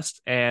the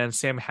best. And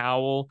Sam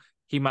Howell,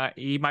 he might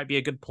be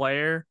a good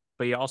player,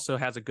 but he also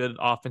has a good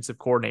offensive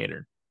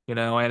coordinator, you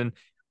know, and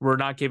we're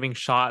not giving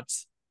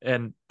shots.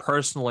 And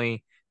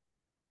personally,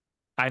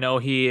 I know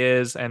he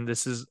is, and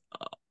this is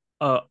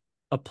a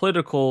a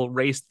political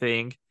race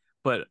thing,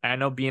 but I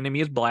know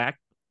Bieniemy is black,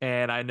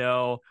 and I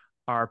know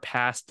our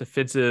past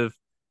defensive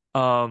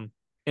um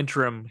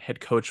interim head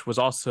coach was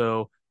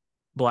also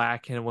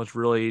black and was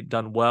really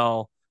done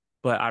well.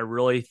 But I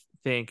really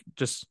think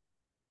just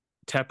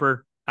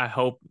Tepper, I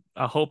hope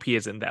he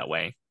isn't that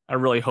way. I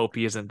really hope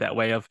he isn't that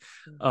way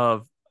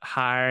of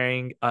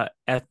hiring a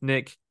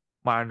ethnic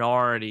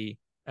minority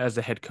as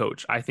a head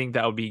coach. I think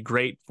that would be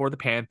great for the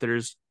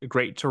Panthers,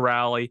 great to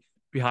rally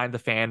behind the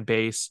fan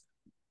base,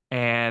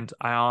 and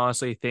I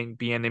honestly think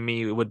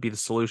Bieniemy would be the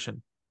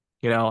solution.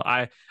 You know,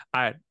 I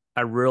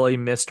I really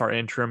missed our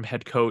interim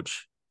head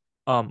coach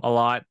a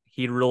lot.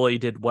 He really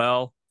did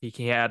well.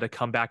 He had a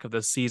comeback of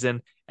the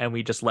season, and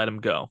we just let him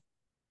go,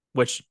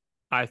 which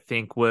I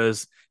think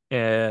was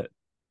a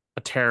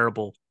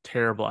terrible,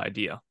 terrible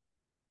idea.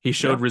 He Yeah.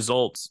 showed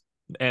results,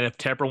 and if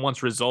Tepper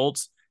wants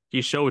results,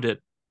 he showed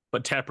it,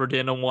 but Tepper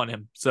didn't want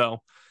him.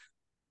 So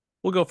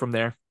we'll go from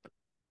there.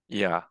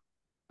 Yeah.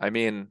 I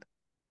mean,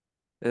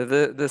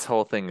 this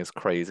whole thing is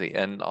crazy.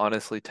 And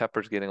honestly,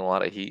 Tepper's getting a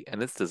lot of heat,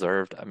 and it's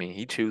deserved. I mean,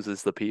 he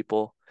chooses the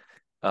people.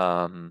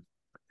 Um,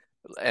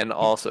 and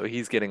also,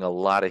 he's getting a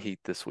lot of heat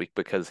this week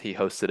because he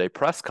hosted a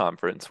press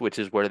conference, which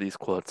is where these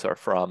quotes are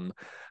from.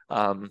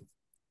 Um,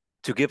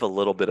 to give a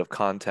little bit of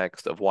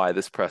context of why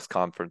this press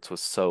conference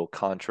was so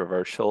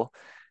controversial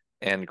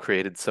and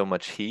created so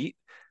much heat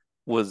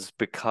was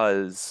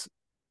because,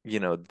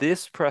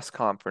 this press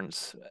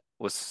conference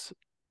was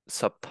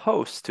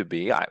supposed to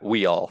be,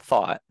 we all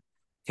thought,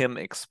 him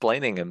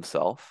explaining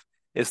himself.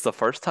 It's the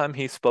first time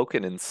he's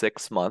spoken in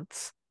 6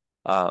 months,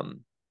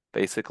 um,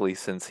 basically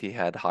since he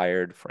had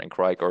hired Frank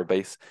Reich,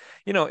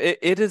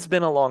 it has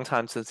been a long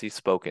time since he's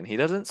spoken. He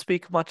doesn't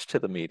speak much to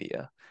the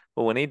media.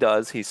 But when he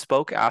does, he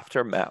spoke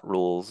after Matt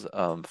Rule's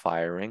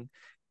firing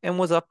and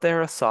was up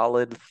there a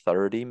solid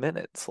 30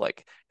 minutes,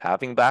 like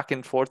having back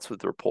and forths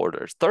with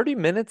reporters. 30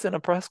 minutes in a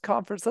press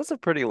conference, that's a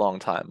pretty long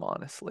time,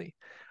 honestly.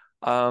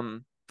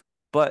 Um,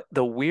 but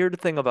the weird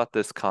thing about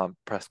this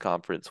press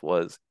conference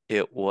was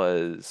it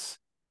was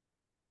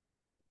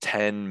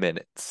 10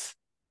 minutes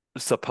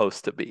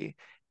supposed to be,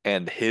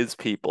 and his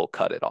people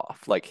cut it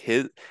off.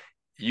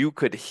 You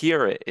could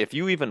hear it. If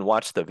you even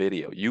watch the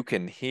video, you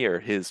can hear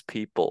his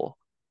people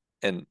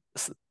and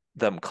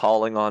them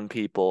calling on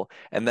people.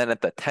 And then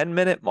at the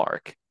 10-minute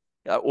mark,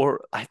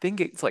 or I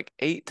think it's like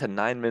 8 to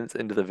 9 minutes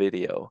into the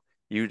video,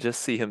 you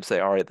just see him say,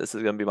 "All right, this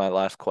is going to be my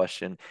last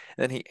question."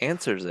 And then he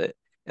answers it.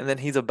 And then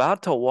he's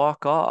about to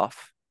walk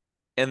off.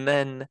 And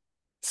then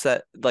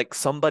like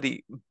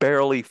somebody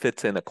barely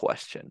fits in a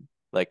question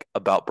like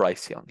about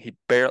Bryce Young.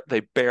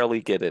 They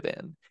barely get it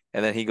in.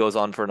 And then he goes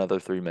on for another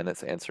 3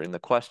 minutes answering the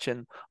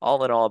question.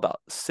 All in all,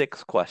 about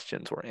six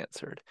questions were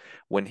answered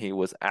when he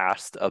was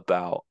asked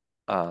about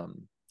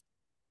um,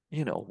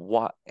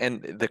 what,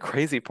 and the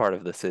crazy part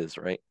of this is,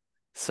 right?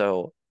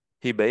 So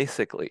he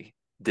basically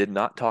did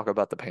not talk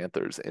about the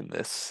Panthers in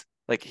this.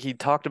 Like he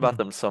talked about Hmm.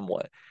 them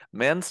somewhat.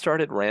 Man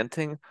started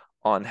ranting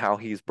on how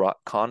he's brought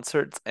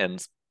concerts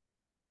and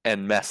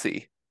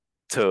Messi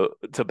to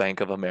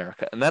Bank of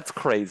America. And that's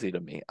crazy to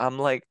me. I'm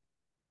like,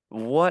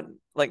 what?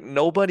 Like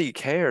nobody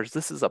cares.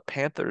 This is a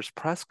Panthers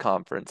press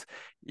conference.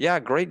 Yeah,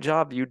 great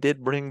job. You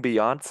did bring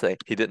Beyonce.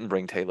 He didn't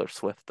bring Taylor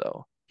Swift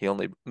though. He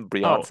only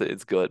Oh, Beyonce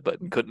is good, but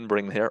couldn't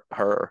bring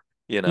her,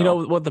 you you know.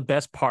 know what the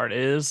best part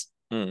is?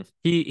 Mm,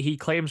 He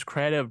claims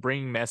credit of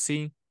bringing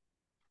Messi,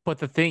 but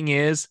the thing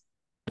is,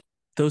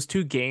 those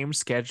two games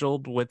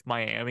scheduled with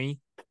Miami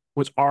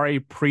was already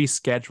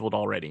pre-scheduled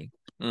already.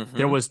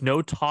 There mm-hmm, was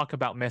no talk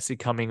about Messi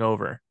coming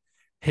over.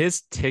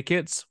 His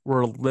tickets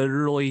were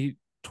literally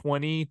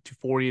 $20 to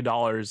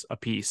 $40 a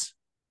piece.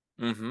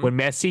 mm-hmm, When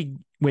Messi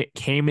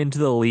came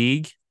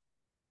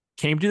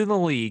to the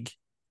league,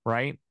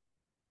 right?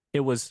 It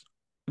was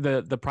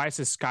the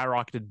prices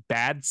skyrocketed.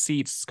 Bad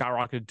seats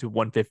skyrocketed to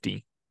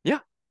 150. yeah,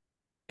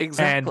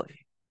 And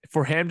exactly.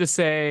 for him to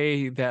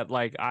say that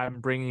like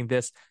I'm bringing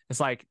this, it's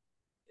like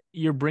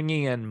you're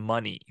bringing in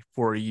money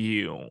for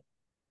you.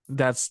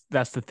 That's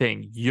the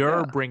thing.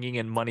 You're Yeah, bringing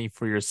in money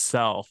for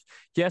yourself.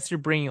 Yes, you're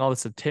bringing all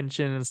this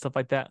attention and stuff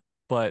like that,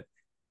 but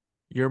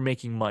you're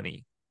making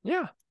money.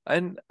 yeah.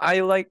 And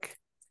I like,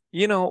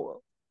 you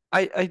know,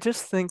 I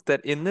just think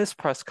that in this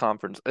press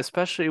conference,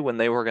 especially when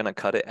they were going to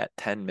cut it at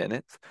 10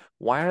 minutes,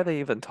 why are they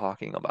even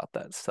talking about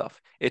that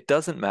stuff? It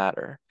doesn't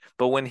matter.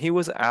 But when he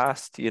was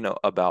asked,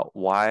 about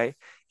why,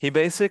 he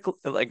basically,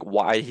 like,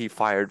 why he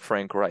fired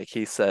Frank Reich,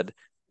 he said,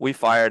 "We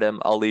fired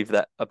him. I'll leave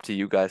that up to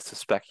you guys to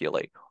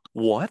speculate."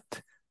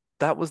 What?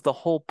 That was the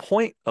whole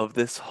point of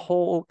this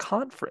whole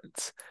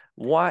conference.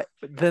 Why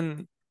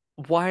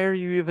are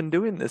you even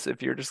doing this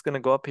if you're just going to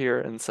go up here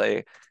and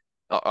say,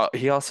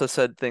 he also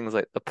said things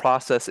like the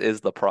process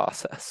is the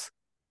process.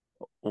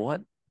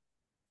 What?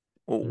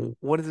 Mhm.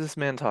 What is this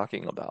man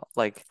talking about?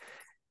 Like,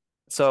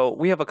 so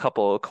we have a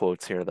couple of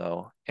quotes here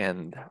though.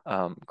 And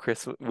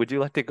Chris, would you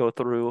like to go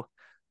through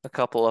a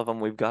couple of them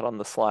we've got on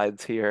the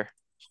slides here?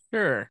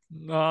 Sure.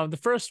 The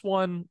first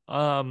one,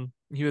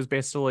 he was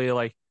basically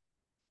like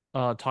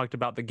talked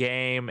about the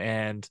game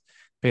and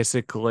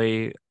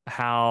basically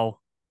how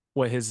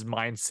what his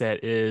mindset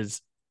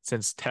is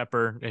since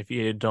Tepper, if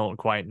you don't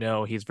quite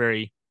know, he's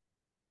very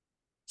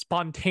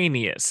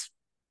spontaneous.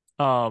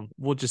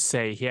 We'll just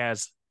say he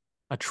has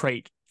a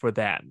trait for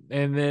that.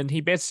 And then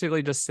he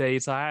basically just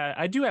says,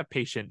 I do have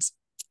patience.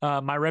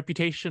 My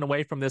reputation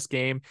away from this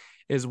game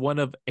is one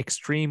of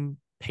extreme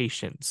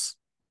patience,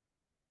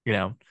 you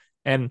know,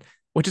 and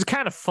which is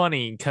kind of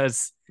funny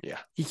because Yeah.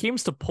 he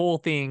seems to pull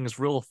things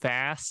real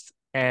fast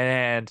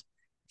and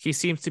he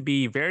seems to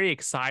be very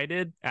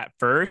excited at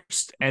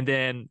first. And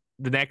then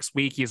the next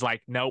week, he's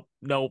like, nope,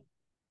 nope.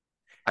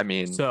 I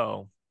mean,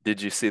 So,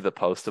 did you see the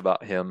post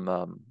about him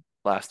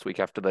last week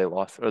after they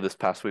lost, or this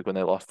past week when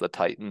they lost the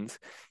Titans?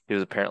 He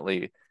was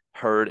apparently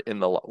heard in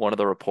the one of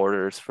the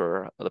reporters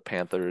for the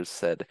Panthers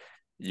said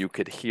you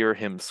could hear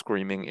him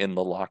screaming in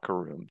the locker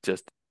room,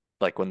 just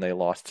like when they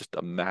lost, just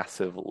a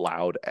massive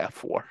loud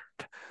F word.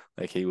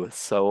 Like he was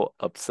so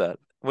upset.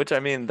 Which I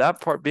mean,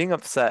 that part being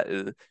upset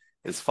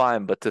is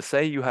fine, but to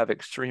say you have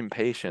extreme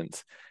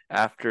patience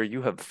after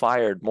you have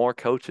fired more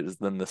coaches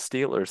than the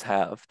Steelers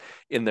have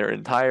in their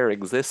entire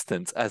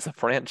existence as a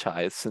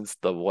franchise since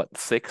the what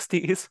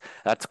 60s?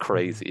 That's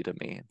mhm. crazy to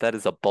me. That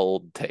is a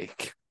bold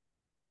take.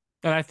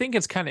 And I think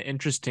it's kind of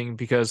interesting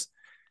because,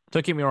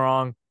 don't get me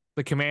wrong,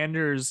 the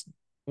Commanders,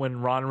 when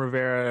Ron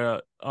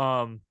Rivera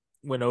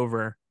went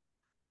over,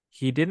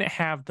 he didn't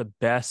have the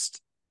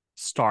best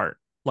start.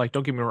 Like,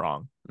 don't get me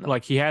wrong. No.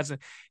 Like he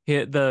hasn't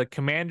the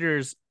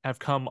Commanders have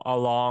come a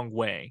long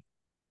way,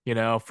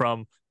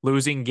 from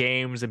losing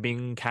games and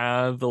being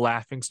kind of the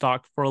laughing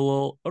stock for a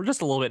little or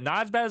just a little bit.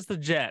 Not as bad as the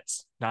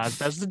Jets. Not as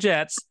bad as the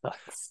Jets,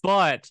 That's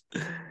but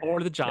or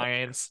the yeah.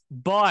 Giants.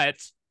 But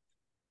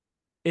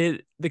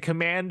the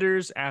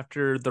Commanders,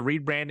 after the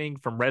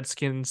rebranding from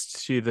Redskins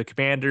to the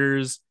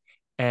Commanders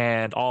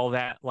and all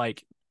that,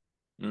 like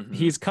Hmm.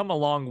 he's come a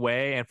long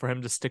way, and for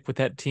him to stick with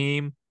that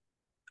team,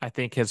 I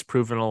think has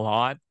proven a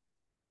lot.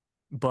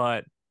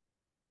 But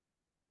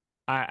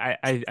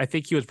I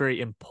think he was very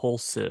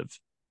impulsive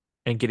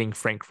in getting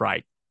Frank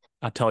Reich.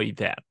 I'll tell you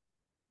that.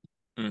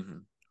 Hmm.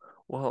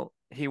 Well,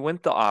 he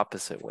went the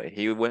opposite way.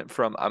 He went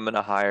from I'm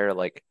gonna hire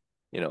like,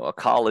 a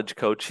college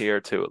coach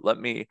here to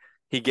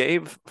he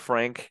gave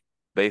Frank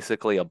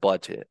basically a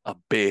budget, a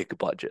big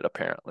budget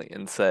apparently,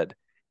 and said,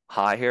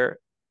 hire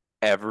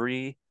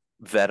every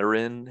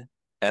veteran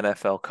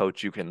NFL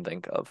coach you can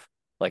think of.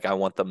 Like I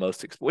want the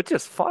most, which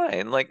is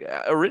fine. Like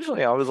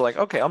originally I was like,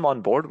 okay, I'm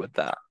on board with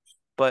that.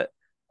 But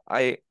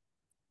I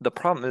the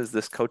problem is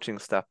this coaching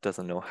staff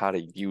doesn't know how to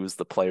use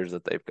the players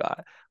that they've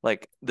got.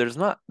 Like there's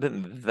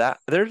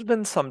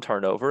been some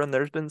turnover and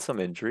there's been some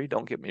injury,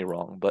 don't get me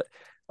wrong, but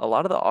a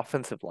lot of the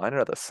offensive line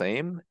are the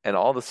same and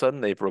all of a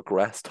sudden they've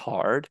regressed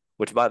hard,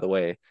 which by the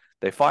way,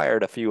 they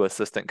fired a few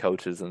assistant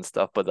coaches and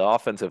stuff, but the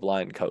offensive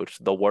line coach,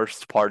 the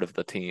worst part of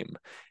the team,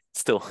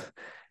 still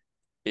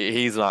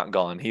he's not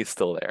gone. He's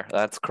still there.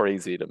 That's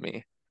crazy to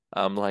me.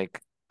 I'm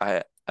like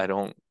I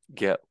don't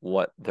get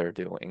what they're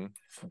doing,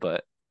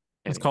 but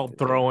It's called anyways,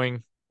 yeah.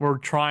 throwing. We're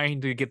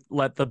trying to get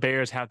let the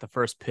Bears have the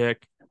first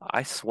pick.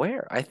 I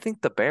swear, I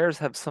think the Bears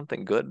have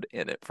something good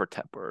in it for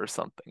Tepper or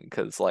something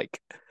because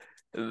like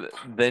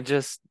they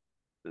just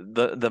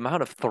the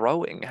amount of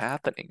throwing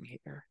happening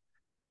here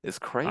is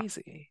I,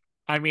 crazy.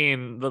 I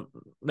mean,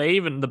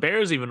 the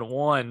Bears even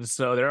won,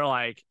 so they're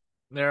like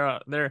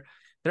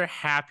they're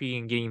happy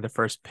in getting the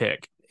first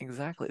pick.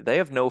 Exactly. They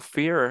have no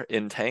fear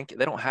in tank.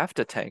 They don't have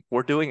to tank.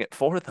 We're doing it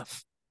for them.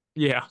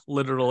 Yeah,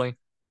 literally.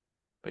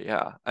 But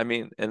yeah, I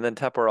mean, and then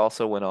Tepper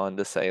also went on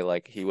to say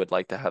like he would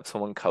like to have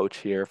someone coach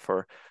here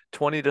for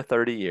 20 to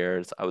 30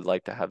 years. I would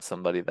like to have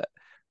somebody that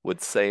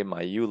would say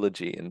my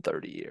eulogy in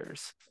 30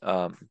 years.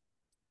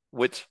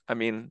 Which I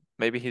mean,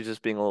 maybe he's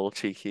just being a little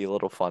cheeky, a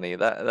little funny.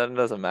 That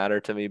doesn't matter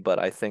to me, but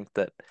I think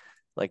that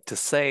like to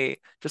say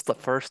just the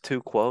first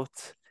two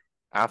quotes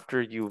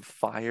after you've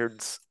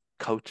fired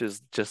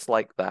coaches just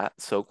like that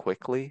so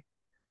quickly,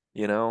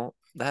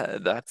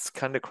 that's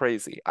kind of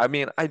crazy. I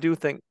mean, I do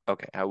think,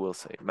 okay, I will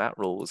say Matt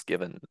Rule was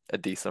given a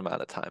decent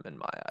amount of time in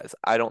my eyes.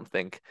 I don't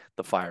think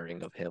the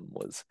firing of him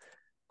was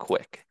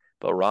quick,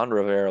 but Ron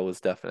Rivera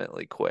was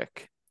definitely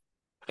quick,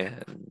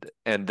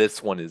 and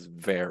this one is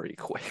very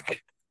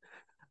quick.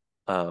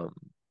 Um,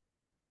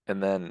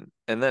 and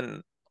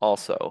then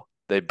also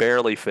they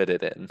barely fit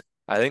it in.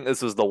 I think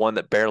this was the one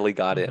that barely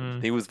got in.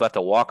 Hmm. He was about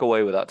to walk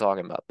away without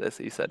talking about this.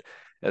 He said,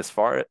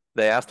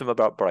 they asked him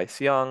about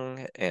Bryce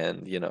Young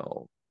and,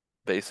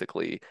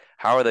 basically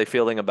how are they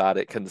feeling about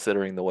it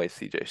considering the way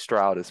CJ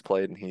Stroud has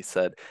played. And he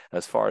said,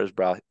 as far as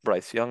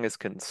Bryce Young is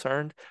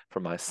concerned,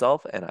 for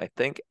myself, and I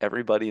think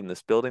everybody in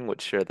this building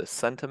would share this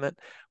sentiment,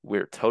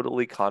 we're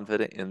totally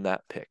confident in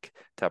that pick,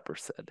 Tepper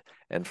said.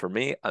 And for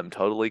me, I'm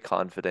totally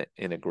confident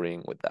in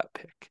agreeing with that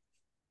pick.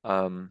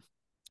 Um,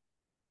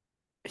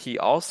 he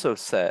also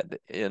said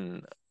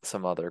in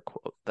some other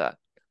quote that,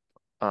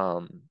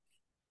 um,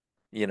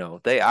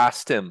 they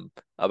asked him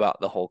about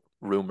the whole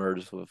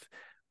rumors of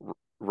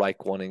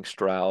Reich wanting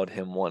Stroud,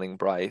 him wanting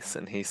Bryce,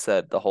 and he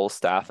said the whole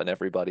staff and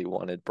everybody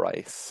wanted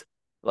Bryce.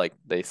 Like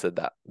they said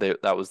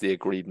that was the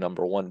agreed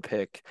number one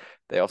pick.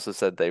 They also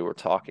said they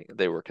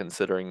were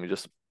considering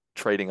just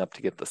trading up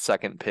to get the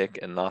second pick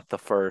and not the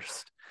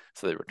first.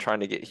 So they were trying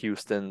to get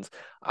Houston's.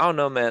 I don't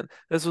know, man.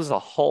 This was a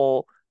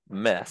whole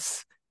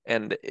mess,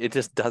 and it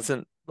just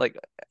doesn't like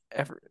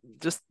ever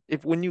just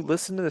if when you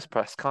listen to this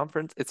press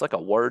conference, it's like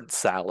a word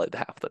salad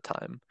half the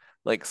time.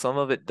 Like some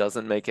of it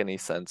doesn't make any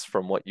sense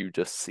from what you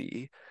just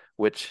see,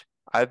 which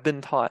I've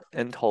been taught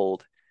and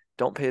told,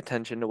 don't pay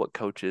attention to what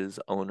coaches,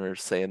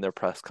 owners say in their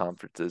press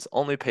conferences,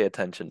 only pay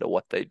attention to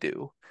what they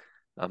do.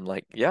 I'm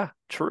like, yeah,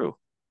 true.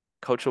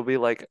 Coach will be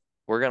like,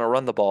 we're gonna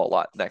run the ball a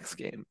lot next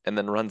game, and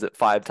then runs it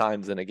 5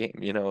 times in a game,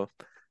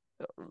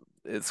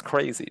 it's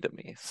crazy to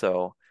me.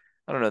 So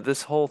I don't know.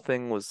 This whole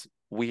thing was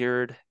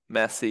weird,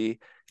 messy,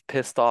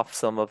 pissed off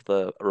some of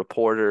the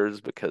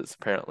reporters because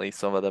apparently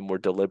some of them were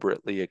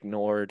deliberately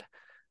ignored.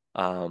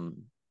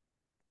 Um,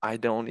 I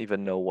don't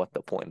even know what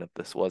the point of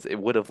this was. It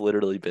would have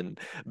literally been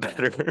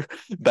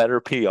better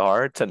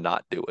PR to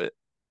not do it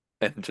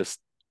and just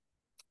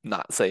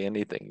not say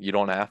anything. You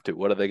don't have to.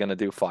 What are they going to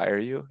do? Fire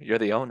you? You're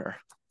the owner.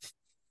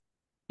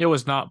 It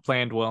was not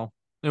planned well.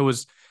 It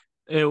was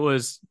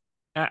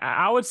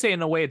I would say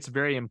in a way it's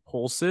very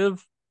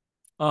impulsive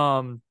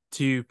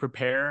to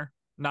prepare,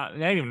 not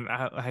even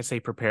I say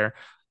prepare,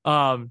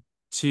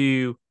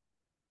 to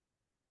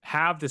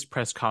have this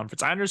press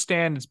conference. I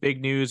understand it's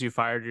big news. You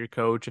fired your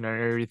coach and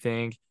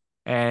everything,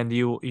 and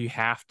you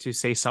have to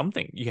say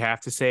something. You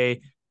have to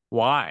say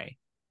why.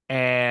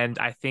 And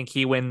I think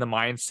he went in the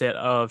mindset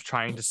of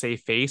trying to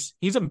save face.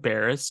 He's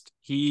embarrassed.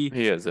 He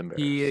is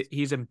embarrassed.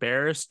 He's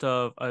embarrassed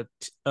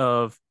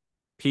of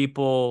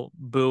people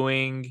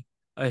booing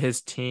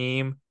his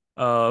team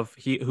of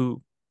he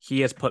who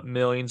he has put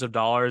millions of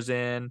dollars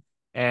in.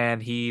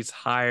 and he's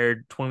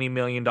hired $20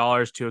 million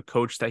to a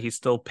coach that he's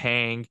still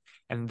paying,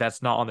 and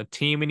that's not on the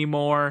team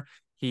anymore.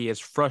 He is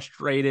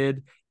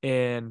frustrated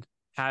in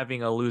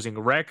having a losing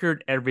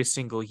record every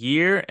single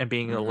year and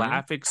being a Mm-hmm.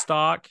 laughing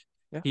stock.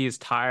 Yeah. He is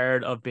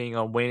tired of being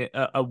a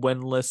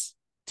winless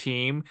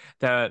team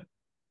that,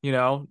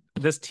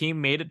 this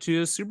team made it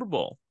to a Super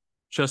Bowl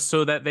just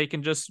so that they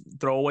can just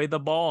throw away the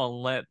ball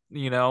and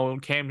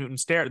let, Cam Newton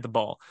stare at the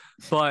ball.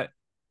 But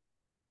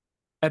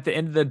at the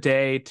end of the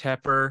day,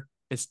 Tepper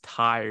is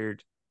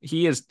tired.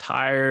 He is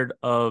tired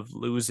of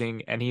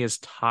losing and he is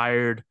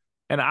tired.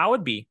 And I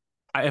would be,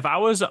 if I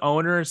was the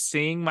owner,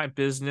 seeing my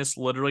business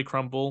literally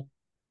crumble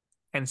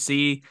and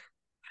see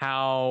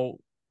how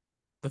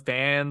the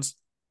fans,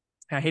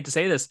 I hate to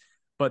say this,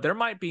 but there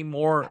might be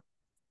more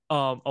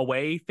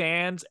away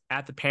fans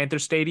at the Panther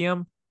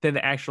Stadium than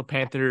the actual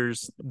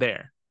Panthers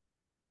there.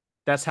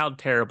 That's how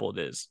terrible it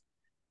is.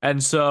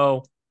 And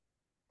so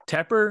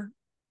Tepper,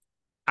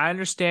 I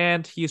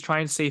understand he's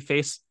trying to save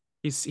face.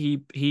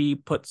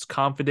 He puts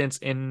confidence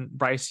in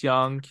Bryce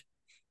Young,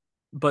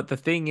 but the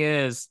thing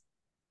is,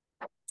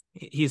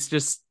 he's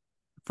just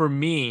for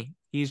me,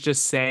 he's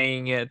just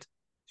saying it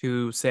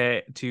to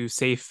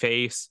save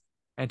face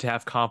and to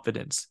have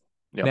confidence.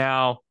 Yep.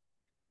 Now,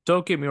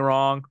 don't get me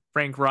wrong,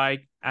 Frank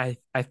Reich, I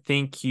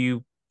think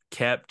you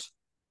kept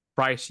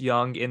Bryce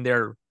Young in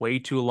there way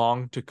too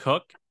long to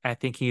cook. I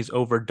think he's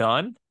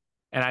overdone,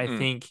 and I Mm.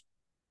 think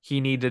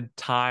he needed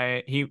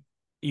time.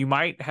 You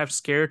might have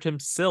scared him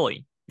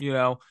silly.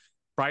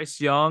 Bryce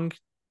Young,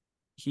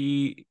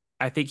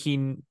 I think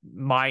he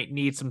might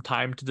need some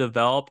time to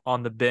develop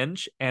on the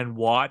bench and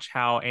watch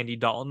how Andy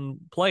Dalton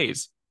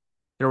plays.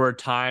 There were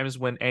times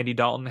when Andy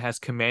Dalton has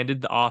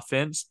commanded the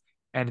offense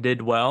and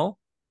did well,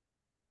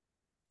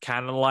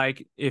 kind of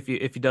like if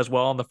he does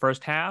well in the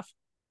first half,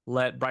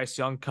 let Bryce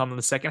Young come in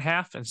the second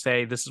half and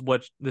say this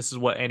is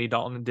what Andy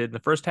Dalton did in the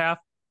first half.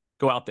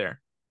 Go out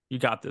there, you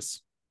got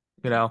this.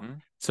 You know, Mm-hmm.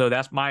 so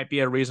that might be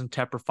a reason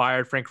Tepper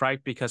fired Frank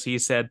Reich because he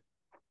said,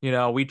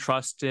 we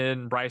trust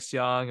in Bryce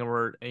Young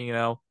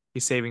and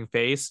he's saving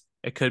face.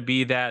 It could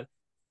be that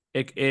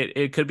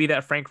it could be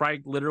that Frank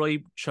Reich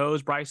literally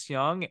chose Bryce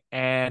Young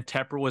and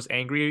Tepper was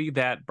angry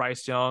that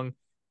Bryce Young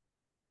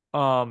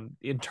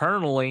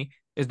internally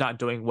is not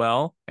doing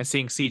well and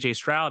seeing CJ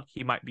Stroud,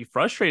 he might be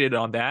frustrated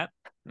on that.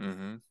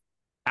 Mm-hmm.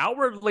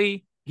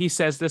 Outwardly, he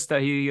says this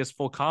that he has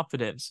full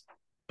confidence.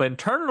 But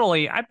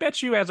internally, I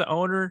bet you as an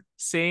owner,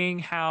 seeing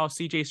how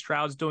CJ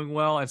Stroud's doing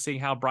well and seeing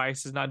how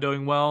Bryce is not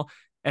doing well,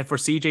 and for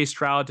CJ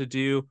Stroud to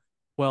do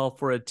well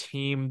for a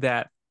team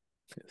that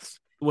Yes.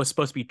 was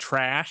supposed to be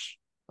trash,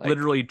 Like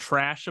literally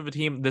trash of a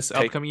team this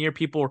take upcoming year,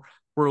 people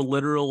were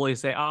literally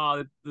saying,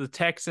 "Oh, the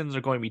Texans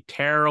are going to be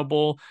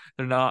terrible.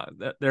 They're not.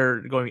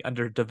 They're going to be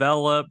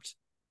underdeveloped.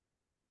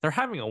 They're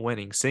having a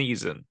winning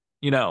season.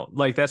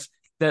 Like that's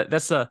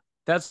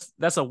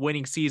a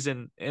winning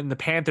season in the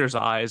Panthers'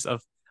 eyes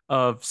of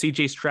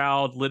CJ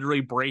Stroud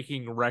literally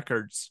breaking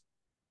records.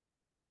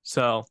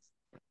 So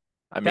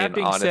I that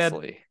mean, being said,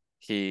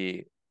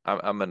 honestly,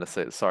 I'm gonna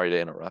say, sorry to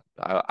interrupt.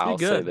 you're I'll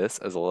say good. this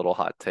as a little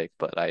hot take,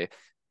 but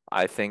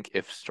I think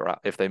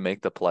if they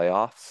make the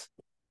playoffs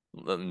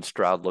and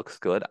Stroud looks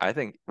good, I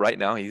think right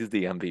now he's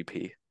the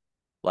MVP.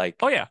 Oh Like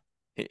yeah,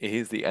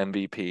 he's the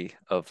MVP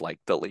of like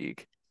the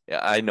league. Yeah,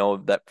 I know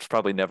that's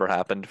probably never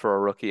happened for a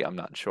rookie. I'm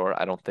not sure.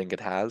 I don't think it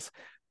has,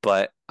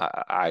 but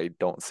I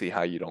don't see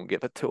how you don't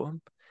give it to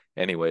him.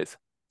 Anyways,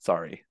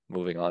 sorry.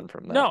 Moving on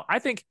from that. no, I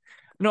think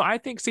no, I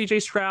think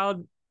CJ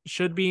Stroud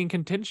should be in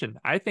contention.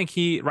 I think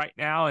he right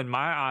now, in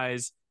my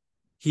eyes,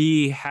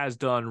 he has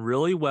done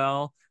really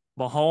well.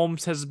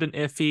 Mahomes has been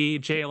iffy.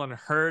 Jalen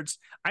Hurts.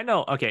 I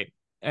know. Okay.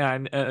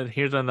 And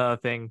here's another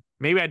thing.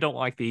 Maybe I don't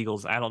like the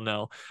Eagles. I don't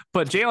know.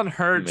 But Jalen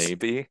Hurts,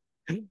 Maybe.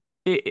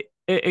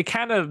 it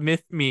kind of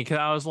miffed me because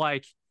I was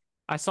like,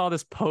 I saw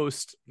this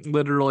post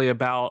literally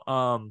about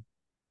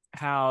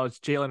how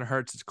Jalen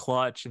Hurts is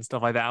clutch and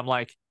stuff like that.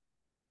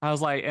 I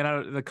was like,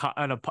 and a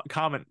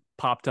comment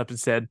popped up and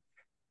said,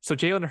 so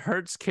Jalen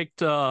Hurts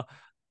kicked a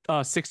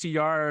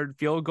 60-yard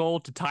field goal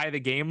to tie the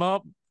game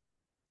up.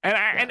 And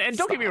Yeah, and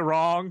don't get me stop.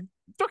 wrong.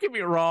 Don't get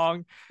me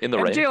wrong. In the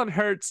And rain? Jalen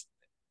Hurts,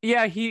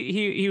 yeah,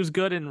 he was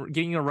good in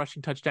getting a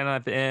rushing touchdown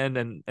at the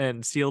end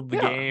and sealed the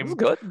Yeah, it was game.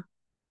 good.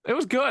 It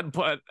was good,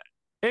 but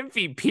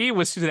MVP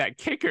was to that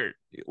kicker.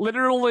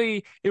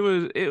 Literally, it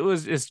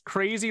was just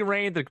crazy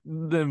rain.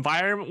 The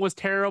environment was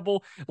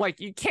terrible. Like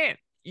you can't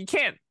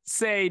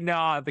say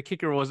nah, the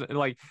kicker wasn't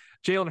like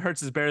Jalen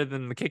Hurts is better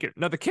than the kicker.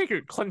 No, the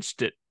kicker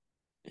clinched it.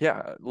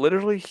 Yeah,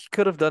 literally he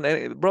could have done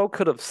any bro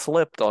could have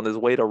slipped on his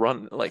way to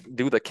run like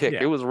do the kick.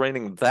 It Yeah. was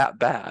raining that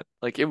bad.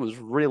 Like it was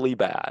really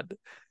bad.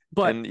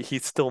 But And he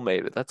still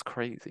made it. That's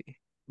crazy.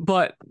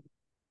 but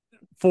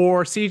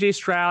for CJ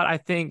Stroud, I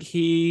think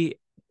he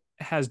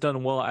has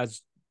done well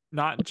as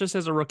not just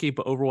as a rookie,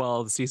 but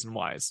overall the season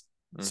wise.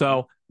 Hmm.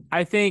 So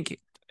I think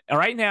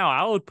right now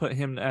I would put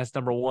him as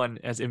number one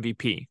as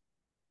MVP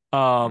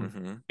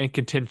Hmm. in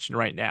contention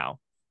right now.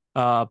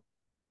 Uh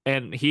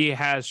and he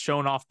has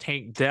shown off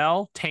Tank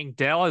Dell. Tank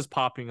Dell is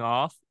popping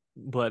off.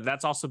 but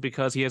that's also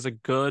because he has a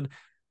good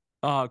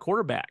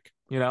quarterback,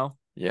 you know?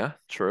 Yeah,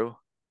 true.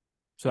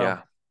 So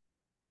Yeah.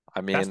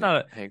 I that's mean,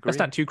 not I that's agree.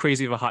 not too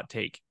crazy of a hot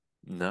take.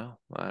 No,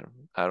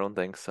 I don't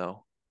think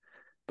so.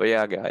 But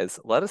yeah, guys,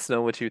 let us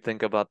know what you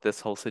think about this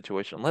whole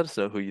situation. Let us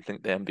know who you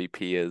think the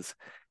MVP is,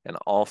 and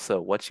also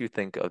what you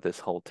think of this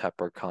whole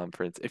Tepper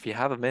conference. If you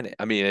have a minute,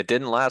 I mean, it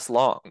didn't last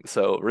long,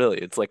 so really,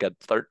 it's like a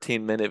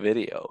 13-minute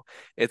video.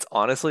 It's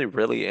honestly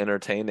really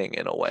entertaining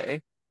in a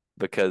way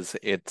because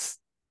it's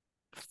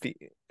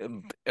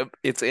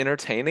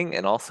entertaining,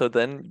 and also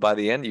then by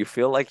the end, you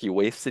feel like you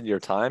wasted your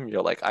time.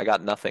 You're like, I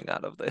got nothing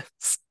out of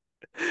this.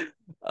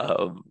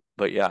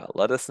 But yeah,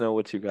 let us know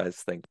what you guys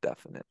think,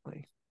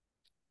 definitely.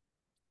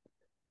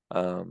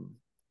 Um,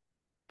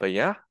 But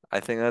yeah, I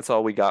think that's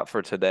all we got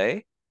for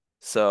today.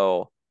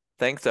 So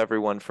thanks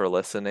everyone for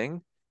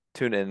listening.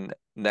 Tune in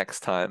next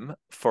time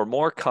for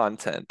more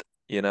content.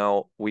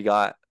 We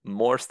got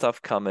more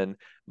stuff coming,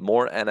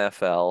 more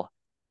NFL.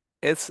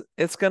 It's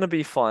gonna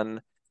be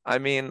fun. I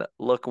mean,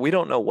 look, we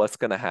don't know what's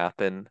gonna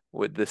happen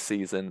with this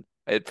season.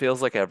 It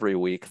feels like every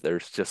week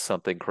there's just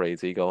something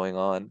crazy going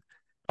on.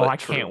 Oh, But I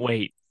can't true,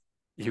 wait.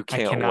 you I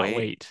can't cannot wait.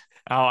 wait.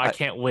 Oh, I I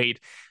can't wait.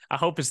 I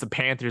hope it's the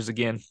Panthers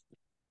again.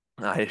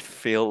 I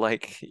feel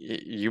like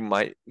you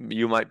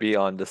might be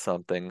onto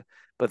something.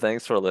 But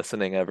thanks for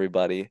listening,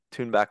 everybody.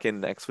 Tune back in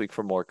next week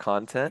for more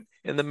content.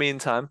 In the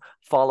meantime,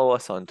 follow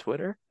us on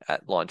Twitter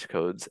at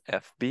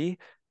LaunchCodesFB,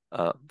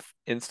 uh,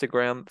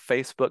 Instagram,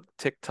 Facebook,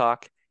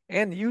 TikTok,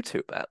 and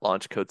YouTube at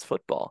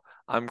LaunchCodesFootball.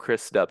 I'm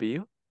Chris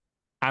W,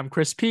 I'm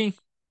Chris P.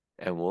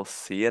 and we'll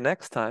see you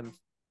next time.